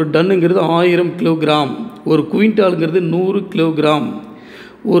பாருங்கள், ஒரு டன்னுங்கிறது 1000 கிலோகிராம், ஒரு குவிண்டாலுங்கிறது 100 கிலோகிராம்,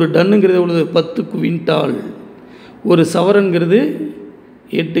 ஒரு டன்னுங்கிறது எவ்வளவு 10 குவிண்டால், ஒரு சவரன்கிறது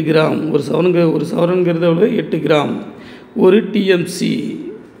 8 கிராம், ஒரு சவரன்கிறது எவ்வளோ 8 கிராம், ஒரு டிஎம்சி.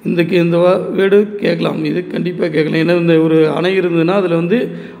 இந்த வேர்டு கேட்கலாம், இது கண்டிப்பாக கேட்கலாம். ஏன்னா இந்த ஒரு அணை இருந்ததுன்னா அதில் வந்து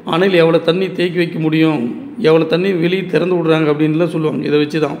அணையில் எவ்வளோ தண்ணி தேக்கி வைக்க முடியும், எவ்வளோ தண்ணி வெளியே திறந்து விட்றாங்க அப்படின்லாம் சொல்லுவாங்க. இதை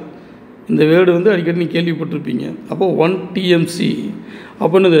வச்சு தான் இந்த வேர்டு வந்து அடிக்கடி நீங்கள் கேள்விப்பட்டிருப்பீங்க. அப்போ 1 டிஎம்சி.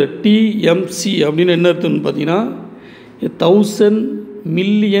 அப்போ என்னது டிஎம்சி அப்படின்னு என்ன அர்த்தம்னு பார்த்தீங்கன்னா 1000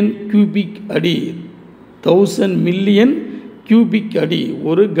 மில்லியன் கியூபிக் அடி, 1000 மில்லியன் கியூபிக் அடி,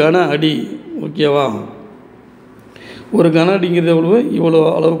 ஒரு கன அடி. ஓகேவா? ஒரு கன அடிங்கிறது எவ்வளோ, இவ்வளோ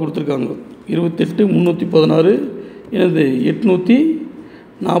அளவு கொடுத்துருக்காங்க. 28,316 எனது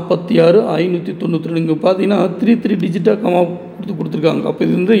 846 592. இங்கே பார்த்தீங்கன்னா 3 டிஜிட்டாக கமா கொடுத்துருக்காங்க. அப்போ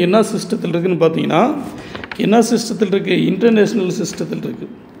இது வந்து என்ன சிஸ்டத்தில் இருக்குதுன்னு பார்த்தீங்கன்னா, என்ன சிஸ்டத்தில் இருக்குது, இன்டர்நேஷ்னல் சிஸ்டத்தில்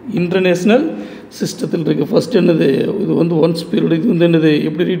இருக்குது. இன்டர்நேஷ்னல் சிஸ்டத்தில் இருக்குது. ஃபஸ்ட் என்னது, இது வந்து ஒன்ஸ் பீரியடு. இது வந்து என்னது,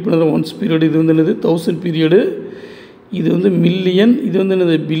 எப்படி ரீட் பண்ணுறது, ஒன்ஸ் பீரியடு. இது வந்து என்னது 1000 பீரியடு. இது வந்து மில்லியன், இது வந்து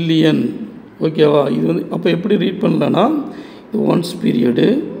என்னது பில்லியன். ஓகேவா? இது வந்து அப்போ எப்படி ரீட் பண்ணலான்னா, இது ஒன்ஸ் பீரியடு,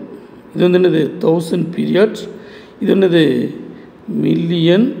 இது வந்து என்னது 1000 பீரியட்ஸ், இது என்னது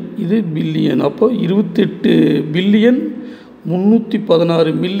மில்லியன், இது பில்லியன். அப்போ 28 பில்லியன்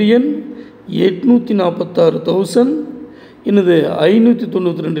 316 மில்லியன் 846,000 என்னது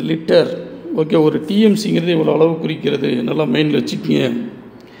 592 லிட்டர். ஓகே, ஒரு டிஎம்சிங்கிறது இவ்வளோ அளவு குறிக்கிறது. நல்லா மைண்டில் வச்சுக்கோங்க.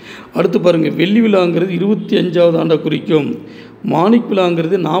 அடுத்து பாருங்கள், வெள்ளி விழாங்கிறது 25வது ஆண்டை குறிக்கும், மாணிக்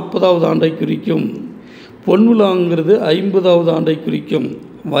விழாங்கிறது 40வது ஆண்டை குறிக்கும், பொன் விழாங்கிறது 50வது ஆண்டை குறிக்கும்,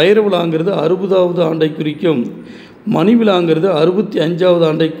 வைர விழாங்கிறது 60வது ஆண்டை குறிக்கும், மணி விழாங்கிறது 65வது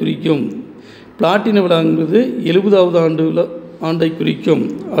ஆண்டை குறிக்கும், பிளாட்டின விழாங்கிறது 70வது ஆண்டை குறிக்கும்.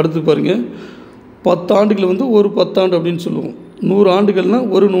 அடுத்து பாருங்கள், 10 ஆண்டுகள் வந்து ஒரு 10 ஆண்டு அப்படின்னு சொல்லுவோம், 100 ஆண்டுகள்னால்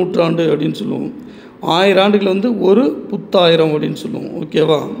ஒரு நூற்றாண்டு அப்படின்னு சொல்லுவோம், 1000 ஆண்டுகள் வந்து ஒரு புத்தாயிரம் அப்படின்னு சொல்லுவோம்.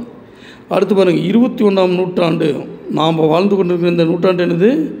 ஓகேவா? அடுத்து பாருங்கள், 21ஆம் நூற்றாண்டு. நாம் வாழ்ந்து கொண்டிருக்கிற இந்த நூற்றாண்டு என்னது,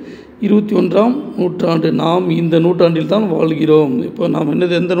 21ஆம் நூற்றாண்டு. நாம் இந்த நூற்றாண்டில் தான் வாழ்கிறோம். இப்போ நாம்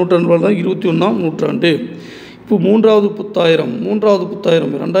என்னது, எந்த நூற்றாண்டு வாழ்ந்தால் 21ஆம் நூற்றாண்டு. இப்போ மூன்றாவது புத்தாயிரம்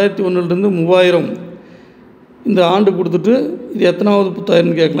 2001லேருந்து 3000 இந்த ஆண்டு கொடுத்துட்டு இது எத்தனாவது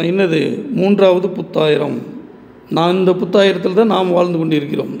புத்தாயிரம்னு கேட்கலாம். என்னது, மூன்றாவது புத்தாயிரம். நான் இந்த புத்தாயிரத்தில் தான் நாம் வாழ்ந்து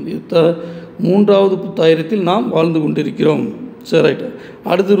கொண்டிருக்கிறோம். மூன்றாவது புத்தாயிரத்தில் நாம் வாழ்ந்து கொண்டிருக்கிறோம். சரி, ரைட்டு.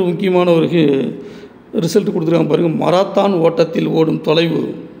 அடுத்து ஒரு முக்கியமான ஒரு ரிசல்ட் கொடுத்துருக்காங்க பாருங்கள், மராத்தான் ஓட்டத்தில் ஓடும் தொலைவு.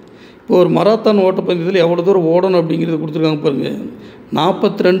 இப்போ ஒரு மராத்தான் ஓட்டப்பந்தயத்தில் எவ்வளோ தூரம் ஓடணும் அப்படிங்கிறது கொடுத்துருக்காங்க பாருங்கள்,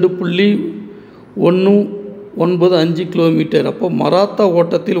 42.195 கிலோமீட்டர். அப்போ மராத்தா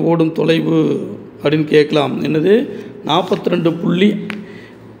ஓட்டத்தில் ஓடும் தொலைவு அப்படின்னு கேட்கலாம். என்னது,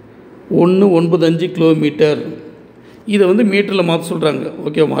 42.195 கிலோமீட்டர். இதை வந்து மீட்டரில் மாற்ற சொல்கிறாங்க.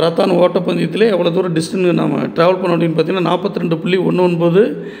 ஓகே, மராத்தான் ஓட்டப்பந்தயத்தில் எவ்வளோ தூரம் டிஸ்டன்ஸ் நம்ம ட்ராவல் பண்ண அப்படின்னு பார்த்தீங்கன்னா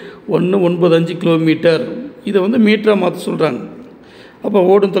 42.195 கிலோமீட்டர். இதை வந்து மீட்டராக மாற்ற சொல்கிறாங்க. அப்போ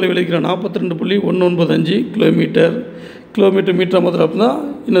ஓடும் தொலைவில் இருக்கிற 42.195 கிலோமீட்டர். கிலோமீட்டர் மீட்டராக மாத்திரம் அப்படின்னா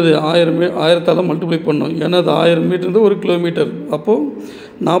என்னது 1000ஆல் மல்டிப்ளை பண்ணணும். ஏன்னா அது 1000 மீட்டர் இருந்தால் 1 கிலோமீட்டர். அப்போது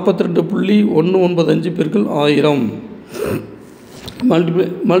 42.195 பெருக்கல் 1000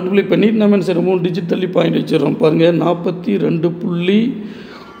 மல்டிப்ளை பண்ணி நம்ம என்ன செய்யறோம் 3 டிஜிட் தள்ளி பாயிண்ட் வச்சிடறோம். பாருங்கள்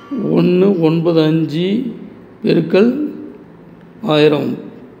 42.195 பெருக்கல் 1000.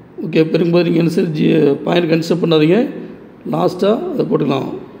 ஓகே, பெருக்கும்போது நீங்கள் என்ன செய்ய பாயிண்ட் கன்சிடர் பண்ணாதீங்க, லாஸ்ட்டாக அதை போட்டுக்கலாம்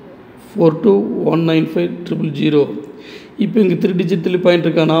 42195000. இப்போ இங்கே 3 டிஜிட் தள்ளி பாயிண்ட்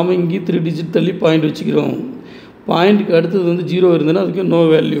இருக்கா, நாம் இங்கே 3 டிஜிட் தள்ளி பாயிண்ட் வச்சுக்கிறோம். பாயிண்ட்டுக்கு அடுத்தது வந்து 0 இருந்ததுன்னா அதுக்கு நோ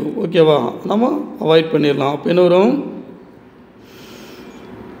வேல்யூ. ஓகேவா, நம்ம அவாய்ட் பண்ணிடலாம். அப்போ என்ன வரும்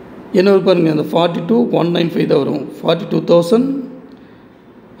பாருங்கள், அந்த 42195 தான் வரும்.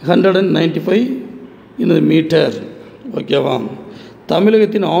 42,195 என்னது மீட்டர். ஓகேவா.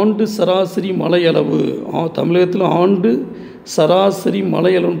 தமிழகத்தின் ஆண்டு சராசரி மழையளவு, தமிழகத்தில் ஆண்டு சராசரி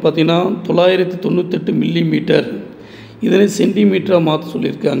மழையளவுன்னு பார்த்தீங்கன்னா 998 மில்லிமீட்டர். இதனை சென்டிமீட்டராக மாற்ற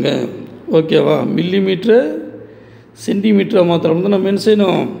சொல்லியிருக்காங்க. ஓகேவா, மில்லிமீட்டரை சென்டிமீட்டராக மாத்திரம் வந்து நம்ம என்ன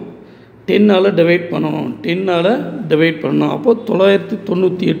செய்யணும் 10ஆல் டிவைட் பண்ணணும். 10ஆல் டிவைட் பண்ணணும். அப்போது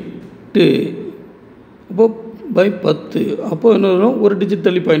 998 அப்போது பை 10. அப்போது என்ன வரும், ஒரு டிஜிட்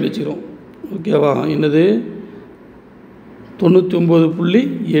தள்ளி பாயிண்ட் வச்சுக்கிறோம். ஓகேவா, என்னது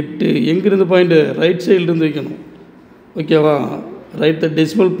 99.8. எங்கேருந்து பாயிண்ட்டு ரைட் சைட்லேருந்து வைக்கணும். ஓகேவா, ரைட் த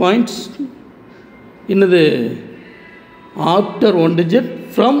டெசிமல் பாயிண்ட்ஸ் என்னது ஆஃப்டர் 1 டிஜிட்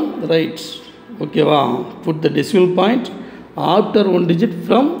ஃப்ரம் ரைட். ஓகேவா, put the decimal point after 1 digit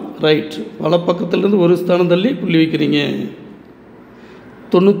from right. பல பக்கத்துலேருந்து ஒரு ஸ்தானம் தள்ளி புள்ளி வைக்கிறீங்க.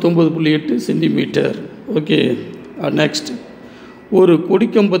 99.8 சென்டிமீட்டர். Okay, next. ஒரு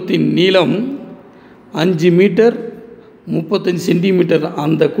கொடிக்கம்பத்தின் நீளம் 5 மீட்டர் 35 சென்டிமீட்டர்.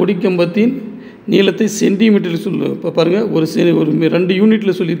 அந்த கொடிக்கம்பத்தின் நீளத்தை சென்டிமீட்டரில் இப்போ பாருங்கள், ஒரு 2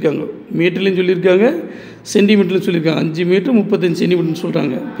 யூனிட்டில் சொல்லியிருக்காங்க. மீட்டர்லையும் சொல்லியிருக்காங்க, சென்டிமீட்டர்லையும் சொல்லியிருக்காங்க. 5 மீட்டர் 35 சென்டிமீட்டர்னு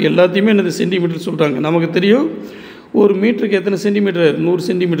சொல்கிறாங்க. எல்லாத்தையுமே என்னது சென்டிமீட்டர் சொல்கிறாங்க. நமக்கு தெரியும் ஒரு மீட்டருக்கு எத்தனை சென்டிமீட்டர், 100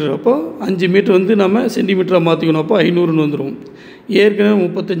 சென்டிமீட்டர். அப்போ 5 மீட்டர் வந்து நம்ம சென்டிமீட்டராக மாற்றிக்கணும். அப்போ 500ன்னு வந்துடும். ஏற்கனவே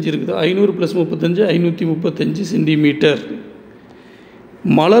 35 இருக்குது. 500 + 35 535 சென்டிமீட்டர்.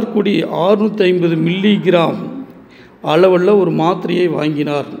 மலர்கொடி 650 மில்லிகிராம் அளவுள்ள ஒரு மாத்திரையை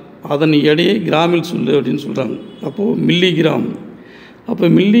வாங்கினார். அதன் எடையை கிராமில் சொல்லு அப்படின்னு சொல்கிறாங்க. அப்போது மில்லிகிராம். அப்போ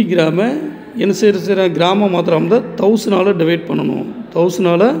மில்லிகிராமை என்ன செய்கிற கிராம மாத்திரம் தான் 1000ஆல் டிவைட் பண்ணணும்.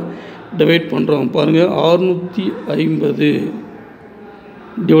 1000ஆல் டிவைட் பண்ணுறோம். பாருங்கள், 650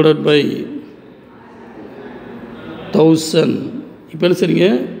 டிவைடட் பை 1000. இப்போ என்ன சரிங்க,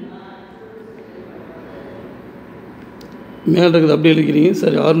 மேலே இருக்குது அப்படியே எழுதிக்கிறீங்க.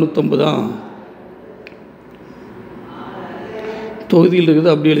 சரி, 650 தொகுதியில்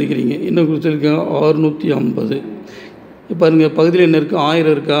இருக்குது அப்படியே எழுதிக்கிறீங்க. இன்னும் குறிச்சிருக்காங்க 650. பாருங்கள், பகுதியில் என்ன இருக்குது, 1000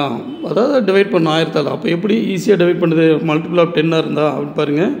 இருக்கா, அதாவது டிவைட் பண்ண 1000ஆல். அப்போ எப்படி ஈஸியாக டிவைட் பண்ணுறது, மல்டிபிள் ஆஃப் 10 இருந்தா அப்படின்னு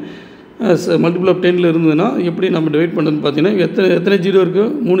பாருங்கள். மல்டிபிள் ஆஃப் 10 இருந்ததுன்னா எப்படி நம்ம டிவைட் பண்ணுறதுன்னு பார்த்தீங்கன்னா எத்தனை 0 இருக்குது,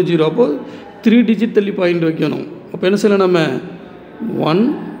 3 0. அப்போது 3 டிஜிட் தள்ளி பாயிண்ட் வைக்கணும். அப்போ என்ன செய்யலாம், நம்ம 1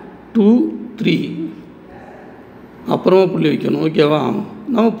 2 3 அப்புறமா புள்ளி வைக்கணும். ஓகேவா,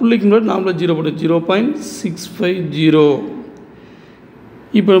 நம்ம புள்ளிக்கு முன்னாடி நாமளே 0 போட்டு 0.650.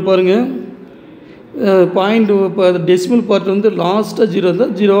 இப்போ பாருங்கள், பாயிண்ட் இப்போ டெசிமல் பார்ட் வந்து லாஸ்ட்டாக 0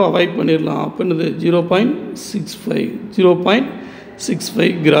 இருந்தால் 0 அவாய்ட் பண்ணிடலாம். அப்போ என்னது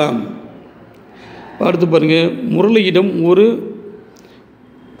 0.65 கிராம். அடுத்து பாருங்கள், முரளியிடம் ஒரு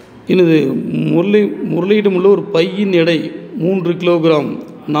என்னது முரளியிடம் உள்ள ஒரு பையின் எடை 3 கிலோகிராம்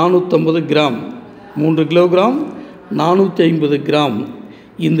 450 கிராம். 3 kilogram 450 gram.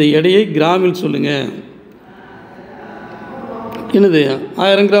 இந்த எடையை கிராமில் சொல்லுங்கள். என்னது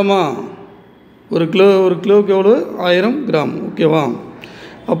 1000 கிராமா, ஒரு கிலோவுக்கு எவ்வளோ 1000 கிராம். ஓகேவா,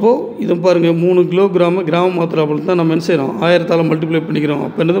 அப்போது இதை பாருங்கள், 3 கிலோகிராமு கிராம மாத்திரை அப்படி தான் நம்ம என்ன செய்கிறோம் 1000ஆல் மல்டிப்ளை பண்ணிக்கிறோம்.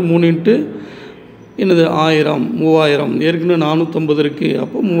 அப்போ என்னது 3 × என்னது 1000 3000. ஏற்கனவே 450 இருக்குது.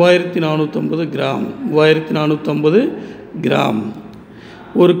 அப்போ 3450 கிராம். 3450 கிராம்.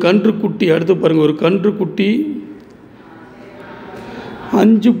 ஒரு கன்றுக்குட்டி, அடுத்து பாருங்கள், ஒரு கன்றுக்குட்டி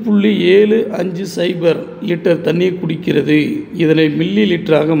 5.750 லிட்டர் தண்ணீர் குடிக்கிறது. இதனை மில்லி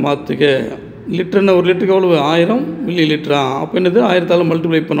லிட்டராக மாற்றுக. லிட்டர்னா ஒரு லிட்டருக்கு எவ்வளவு 1000 மில்லி லிட்டரா. அப்போ என்னது 1000ஆல்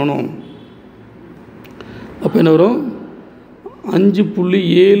மல்டிப்ளை பண்ணணும். அப்போ என்ன வரும்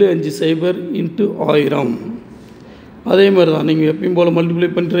 5.750 × 1000. அதே மாதிரி தான் நீங்கள் எப்பயும் போல் மல்டிப்ளை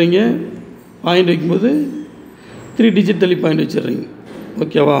பண்ணுறீங்க. பாயிண்ட் வைக்கும்போது 3 டிஜிட் தள்ளி பாயிண்ட் வச்சிடுறீங்க.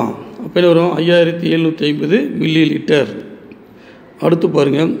 ஓகேவா, அப்போ என்ன வரும் 5750 மில்லி லிட்டர். அடுத்து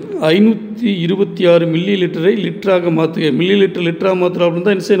பாருங்கள், 526 மில்லி லிட்டரை லிட்டராக மாற்றுக. மில்லி லிட்டராக மாற்றுறோம் அப்படின்னு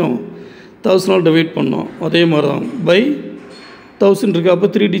தான் என்ன செய்யணும் 1000 டிவைட் பண்ணோம். அதே மாதிரி தான் பை 1000 இருக்குது. அப்போ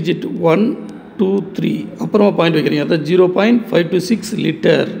 3 டிஜிட் 1 2 3 அப்புறமா பாயிண்ட் வைக்கிறீங்க. அதான் 0.526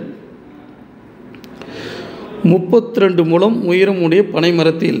 லிட்டர். 32 முழம் உயரமுடைய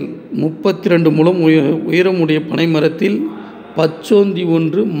பனைமரத்தில் 32 முழம் உயரமுடைய பனைமரத்தில் பச்சோந்தி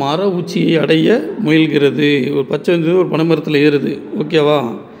ஒன்று மர உச்சியை அடைய முயல்கிறது. ஒரு பச்சோந்தி ஒரு பனைமரத்தில் ஏறுது. ஓகேவா?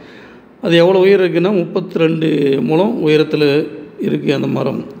 அது எவ்வளோ உயரம் இருக்குன்னா 32 முழம் உயரத்தில் இருக்குது அந்த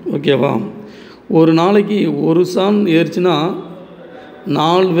மரம். ஓகேவா? ஒரு நாளைக்கு ஒரு சான் ஏறுச்சுன்னா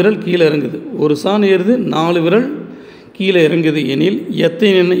 4 விரல் கீழே இறங்குது. ஒரு சான் ஏறுது 4 விரல் கீழே இறங்குது எனில்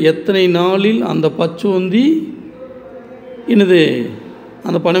எத்தனை நாளில் அந்த பச்சோந்தி என்னது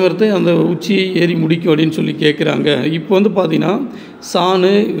அந்த பனைமரத்தை அந்த உச்சியை ஏறி முடிக்கும் அப்படின்னு சொல்லி கேட்குறாங்க. இப்போ வந்து பார்த்திங்கன்னா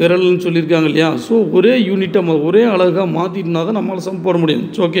சாணு விரல்னு சொல்லியிருக்காங்க இல்லையா? ஸோ ஒரே யூனிட்டை ஒரே அழகாக மாற்றிட்டுனா தான் நம்மளால் சம் போட முடியும்.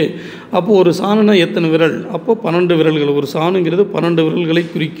 ஓகே, அப்போது ஒரு சாணுனா எத்தனை விரல்? அப்போ 12 விரல்கள். ஒரு சாணுங்கிறது 12 விரல்களை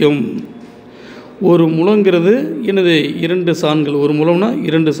குறிக்கும். ஒரு முழங்கிறது என்னது 2 சான்கள். ஒரு முழம்னா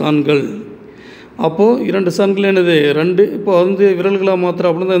 2 சான்கள். அப்போது 2 சான்கள் என்னது 2. இப்போ வந்து விரல்களாக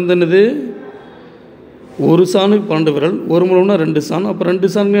மாத்திரம் அப்படின்னா எந்த என்னது ஒரு சாணுக்கு 12 விரல், ஒரு முழம்னா 2 சான். அப்போ 2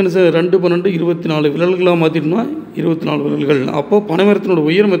 சான்கள் என்ன 2 12 24 விரல்களாக மாற்றிட்டோம்னா 24 விரல்கள். அப்போது பனைமரத்தினோட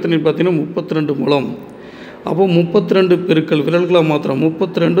உயரம் எத்தனைன்னு பார்த்தீங்கன்னா 32 முழம். அப்போது 32 பெருக்கல் விரல்களாக மாத்திரம்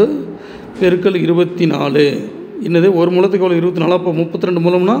 32 பெருக்கல் 24 என்னது ஒரு முழத்துக்கு எவ்வளோ 24. அப்போ 32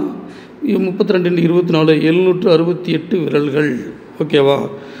 முழம்னா 32 24 768 விரல்கள். ஓகேவா?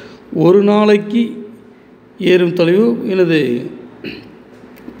 ஒரு நாளைக்கு ஏறும் தொலைவு என்னது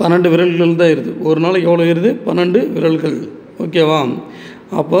 12 விரல்கள் தான் ஏறுது. ஒரு நாளைக்கு எவ்வளோ ஏறுது 12 விரல்கள். ஓகேவா?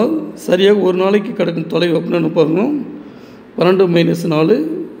 அப்போ சரியாக ஒரு நாளைக்கு கிடக்கும் தொலைவு அப்படின்னு பாருங்க 12 - 4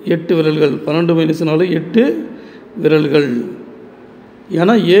 8 விரல்கள். 12 - 4 8 விரல்கள்.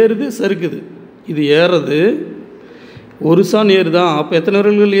 ஏன்னா ஏறுது சறுக்குது. இது ஏறுறது ஒரு சான் ஏறுதான். அப்போ எத்தனை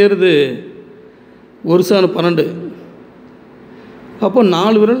விரல்கள் ஏறுது? ஒரு சான் 12. அப்போ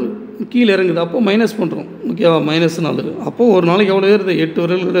 4 விரல் கீழே இறங்குது. அப்போ மைனஸ் பண்ணுறோம். ஓகேவா? -4. அப்போது ஒரு நாளைக்கு எவ்வளோ ஏறுது 8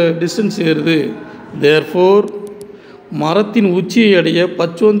 விரல்களோட டிஸ்டன்ஸ் ஏறுது. தேர்ஃபோர் மரத்தின் உச்சியை அடைய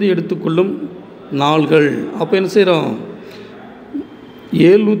பச்சோந்தி எடுத்துக்கொள்ளும் நாள்கள். அப்போ என்ன செய்கிறோம்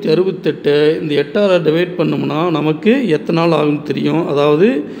 768 இந்த 8ஆல் டிவைட் பண்ணோம்னா நமக்கு எத்தனை நாள் ஆகும்னு தெரியும். அதாவது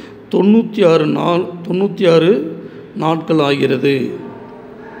 96 நாட்கள் ஆகிறது.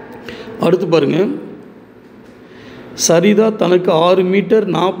 அடுத்து பாருங்கள், சரிதா தனக்கு 6 மீட்டர்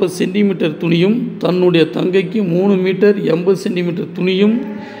 40 சென்டிமீட்டர் துணியும் தன்னுடைய தங்கைக்கு 3 மீட்டர் 80 சென்டிமீட்டர் துணியும்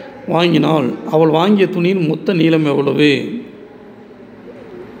வாங்கினாள். அவள் வாங்கிய துணியின் மொத்த நீளம் எவ்வளவு?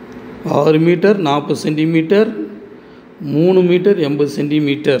 6 மீட்டர் 40 சென்டிமீட்டர் 3 மீட்டர் 80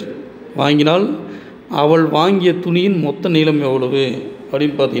 சென்டிமீட்டர் வாங்கினால் அவள் வாங்கிய துணியின் மொத்த நீளம் எவ்வளவு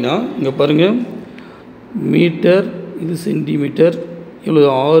அப்படின்னு பார்த்தீங்கன்னா இங்கே பாருங்கள், மீட்டர் இது சென்டிமீட்டர் எவ்வளோ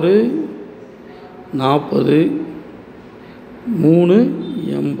 6 40 3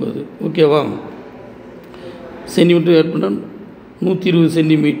 80. ஓகேவா? சென்டிமீட்டர் ஆட் பண்ணால் 120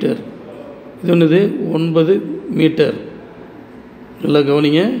 சென்டிமீட்டர். இது ஒன்றுது 9 மீட்டர். நல்லா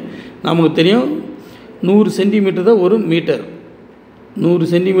கவனிங்க. நமக்கு தெரியும் 100 சென்டிமீட்டர் தான் ஒரு மீட்டர். 100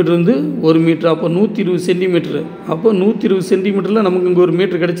 சென்டிமீட்டர் வந்து ஒரு மீட்டர். அப்போ 120 சென்டிமீட்டரு. அப்போ 120 சென்டிமீட்டரில் நமக்கு இங்கே ஒரு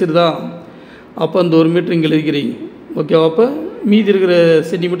மீட்டர் கிடச்சிருதா? அப்போ அந்த ஒரு மீட்டர் இங்கே எழுதிக்கிறீங்க. ஓகேவா? அப்போ மீதி இருக்கிற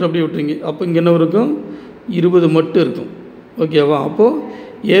சென்டிமீட்டர் அப்படியே விட்டுறீங்க. அப்போ இங்கே என்ன இருக்கும் 20 மட்டும் இருக்கும். ஓகேவா? அப்போது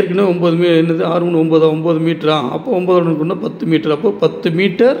ஏற்கனவே 9 என்னது 6 9 9 மீட்டரா? அப்போ 9 10 மீட்டர். அப்போ 10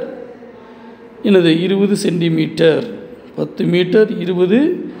 மீட்டர் என்னது 20 சென்டிமீட்டர். 10 metre 20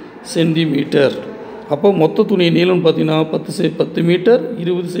 centimetre. அப்போ மொத்த துணி நீளம்னு பார்த்தீங்கன்னா 10 மீட்டர்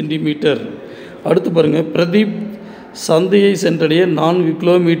 20 சென்டிமீட்டர். அடுத்து பாருங்கள், பிரதீப் சந்தையை சென்றடைய 4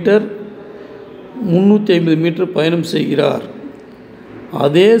 கிலோமீட்டர் 350 மீட்டர் பயணம் செய்கிறார்.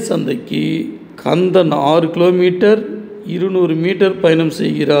 அதே சந்தைக்கு கந்தன் 6 கிலோமீட்டர் 200 மீட்டர் பயணம்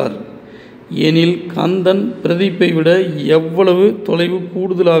செய்கிறார் எனில் கந்தன் பிரதீப்பை விட எவ்வளவு தொலைவு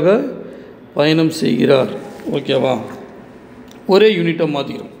கூடுதலாக பயணம் செய்கிறார்? ஓகேவா? ஒரே யூனிட்டை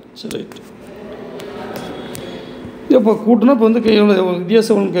மாற்றிக்கிறோம். சரி, இப்போ கூட்டினா இப்போ வந்து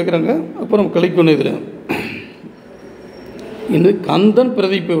வித்தியாசம்னு கேட்குறாங்க. அப்போ நம்ம கழிக்கணும். இதில் இது கந்தன்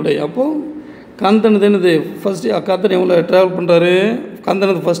பிரதீப்பை விட. அப்போது கந்தன் என்னது ஃபஸ்ட்டு கந்தன் எவ்வளோ ட்ராவல் பண்ணுறாரு?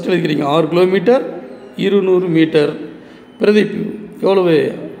 கந்தனது ஃபஸ்ட்டு எழுதிக்கிறீங்க 6 கிலோமீட்டர் 200 மீட்டர். பிரதீப் எவ்வளவு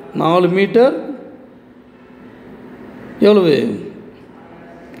 4 மீட்டர் எவ்வளவு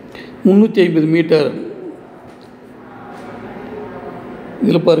 350 மீட்டர்.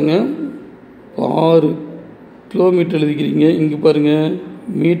 இதில் பாருங்கள் 6 கிலோமீட்டர் எழுதிக்கிறீங்க. இங்கே பாருங்கள்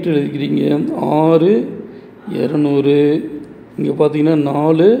மீட்டர் எழுதிக்கிறீங்க 6 200. இங்கே பார்த்தீங்கன்னா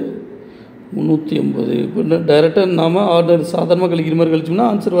 4 350. இப்போ டைரெக்டாக நாம் ஆர்டர் சாதாரணமாக கழிக்கிற மாதிரி கழிச்சோம்னா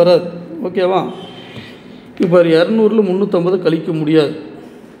ஆன்சர் வராது. ஓகேவா. இப்போ 200ல் 350 கழிக்க முடியாது.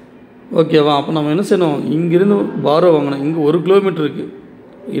 ஓகேவா. அப்போ நம்ம என்ன செய்யணும், இங்கேருந்து பாரோ வாங்கணும். இங்கே 1 கிலோமீட்டர் இருக்குது.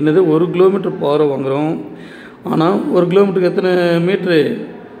 என்னது 1 கிலோமீட்டர் பாரோ வாங்குகிறோம். ஆனால் 1 கிலோமீட்டருக்கு எத்தனை மீட்ரு,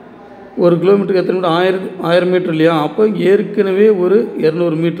 1 கிலோமீட்டருக்கு எத்தனை மீட்டர், 1000 மீட்டர் இல்லையா. அப்போ ஏற்கனவே ஒரு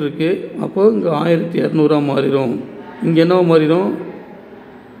 200 மீட்டர் இருக்குது. அப்போ இங்கே 1200 மாறிடும். இங்கே என்னவா மாறிடும்,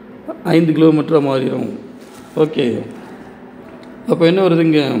 5 கிலோமீட்டராக மாறிடும். ஓகே. அப்போ என்ன வருது,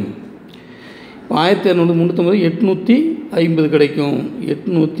 இங்கே 1200 350 850 கிடைக்கும்.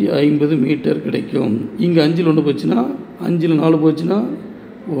 850 மீட்டர் கிடைக்கும். இங்கே 5ல் 1 போச்சுன்னா, 5ல் 4 போச்சுன்னா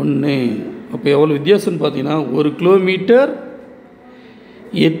 1. அப்போ எவ்வளோ வித்தியாசம்னு பார்த்தீங்கன்னா 1 கிலோமீட்டர்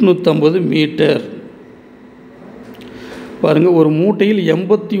 850 மீட்டர். பாருங்கள், ஒரு மூட்டையில்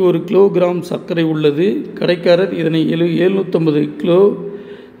 81 கிலோகிராம் சர்க்கரை உள்ளது. கடைக்காரர் இதனை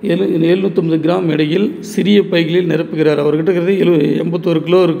 750 கிராம் எடையில் சிறிய பைகளில் நிரப்புகிறார். அவர்கிட்ட இருக்கிறது 81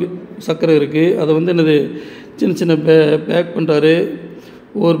 கிலோ இருக்குது, சர்க்கரை இருக்குது. அதை வந்து என்னது சின்ன சின்ன பேக் பண்ணுறாரு.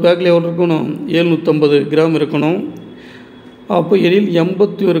 ஒரு பேக்கில் எவ்வளோ இருக்கணும், 750 கிராம் இருக்கணும். அப்போ எனில்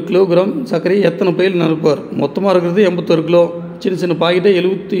 81 கிலோகிராம் சர்க்கரை எத்தனை பையில் நிரப்புவார். மொத்தமாக இருக்கிறது 81 கிலோ. சின்ன சின்ன பாக்கெட்டை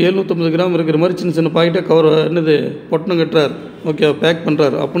 750 கிராம் இருக்கிற மாதிரி சின்ன சின்ன பாக்கெட்டை கவர் என்னது பொட்டணம் கட்டுறார். ஓகே, பேக்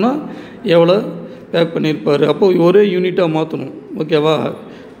பண்ணுறாரு. அப்படின்னா எவ்வளோ பேக் பண்ணியிருப்பார். அப்போ ஒரே யூனிட்டாக மாற்றணும். ஓகேவா.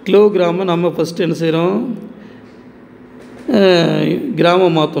 கிலோகிராமை நம்ம ஃபஸ்ட்டு என்ன செய்கிறோம், கிராமை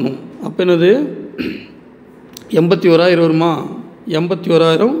மாற்றணும். அப்போ என்னது 81,000 வருமா.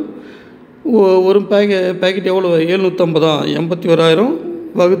 81,000 ஒரு பேக்கெட் எவ்வளோ, 750. 81,000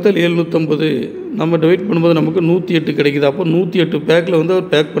 வகுத்தல் 750 நம்ம டிவைட் பண்ணும்போது நமக்கு 108 கிடைக்குது. அப்போ 108 பேக்கில் வந்து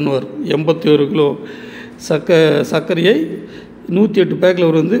அவர் பேக் பண்ணுவார். 81 கிலோ சர்க்கரையை 108 பேக்கில்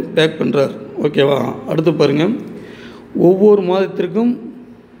அவர் வந்து பேக் பண்ணுறார். ஓகேவா. அடுத்து பாருங்கள், ஒவ்வொரு மாதத்திற்கும்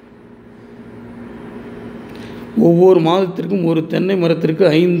ஒரு தென்னை மரத்திற்கு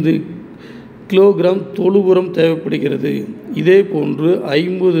 5 கிலோகிராம் தொழு உரம் தேவைப்படுகிறது. இதே போன்று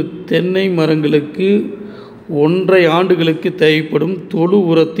 50 தென்னை மரங்களுக்கு 1.5 ஆண்டுகளுக்கு தேவைப்படும் தொழு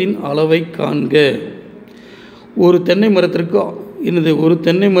உரத்தின் அளவை காண்க. ஒரு தென்னை மரத்திற்கு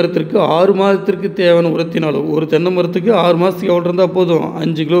 6 மாதத்திற்கு தேவையான உரத்தின் அளவு. ஒரு தென்னை மரத்துக்கு 6 மாதத்துக்கு எவ்வளோ இருந்தால் போதும்,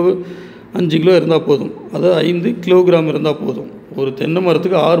 5 கிலோ இருந்தால் போதும். அதாவது 5 கிலோகிராம் இருந்தால் போதும். ஒரு தென்னை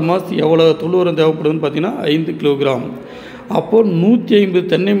மரத்துக்கு 6 மாதத்துக்கு எவ்வளோ தொழு உரம் தேவைப்படுதுன்னு பார்த்தீங்கன்னா 5 கிலோகிராம். அப்போது 150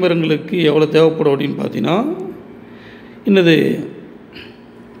 தென்னை மரங்களுக்கு எவ்வளோ தேவைப்படும் அப்படின்னு பார்த்தீங்கன்னா என்னது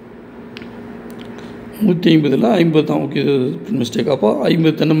 150 50 தான். Okay, mistake. அப்போ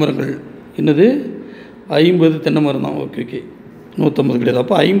 50 தென்னை மரங்கள் என்னது 50 தென்னை மரம் தான். ஓகே, 150 கிடையாது.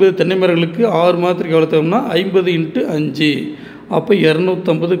 அப்போ 50 தென்னை மரங்களுக்கு 6 மாதத்துக்கு எவ்வளோ தேவைன்னா 50 × 5, அப்போ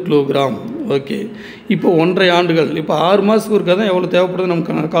 250 கிலோகிராம். ஓகே. இப்போ 1.5 ஆண்டுகள், இப்போ 6 மாதத்துக்கு ஒருக்கா தான் எவ்வளோ தேவைப்படுது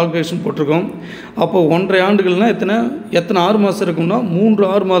நமக்கு கால்குலேஷன் போட்டிருக்கோம். அப்போ 1.5 ஆண்டுகள்னால் எத்தனை 6 மாதம் இருக்கும்னா 3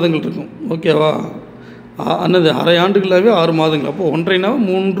 6 மாதங்கள் இருக்கும். ஓகேவா. அன்னது அரை ஆண்டுகளாகவே 6 மாதங்கள். அப்போ 1.5னா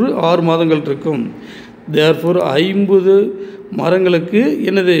 3 6 மாதங்கள் இருக்கும். தேர்ஃபோர் 50 மரங்களுக்கு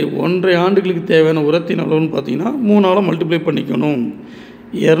என்னது 1.5 ஆண்டுகளுக்கு தேவையான உரத்தின் அளவுன்னு பார்த்தீங்கன்னா 3ஆல் மல்டிப்ளை பண்ணிக்கணும்.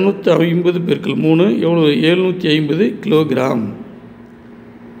 250 × 3 எவ்வளோ, 750 கிலோகிராம்.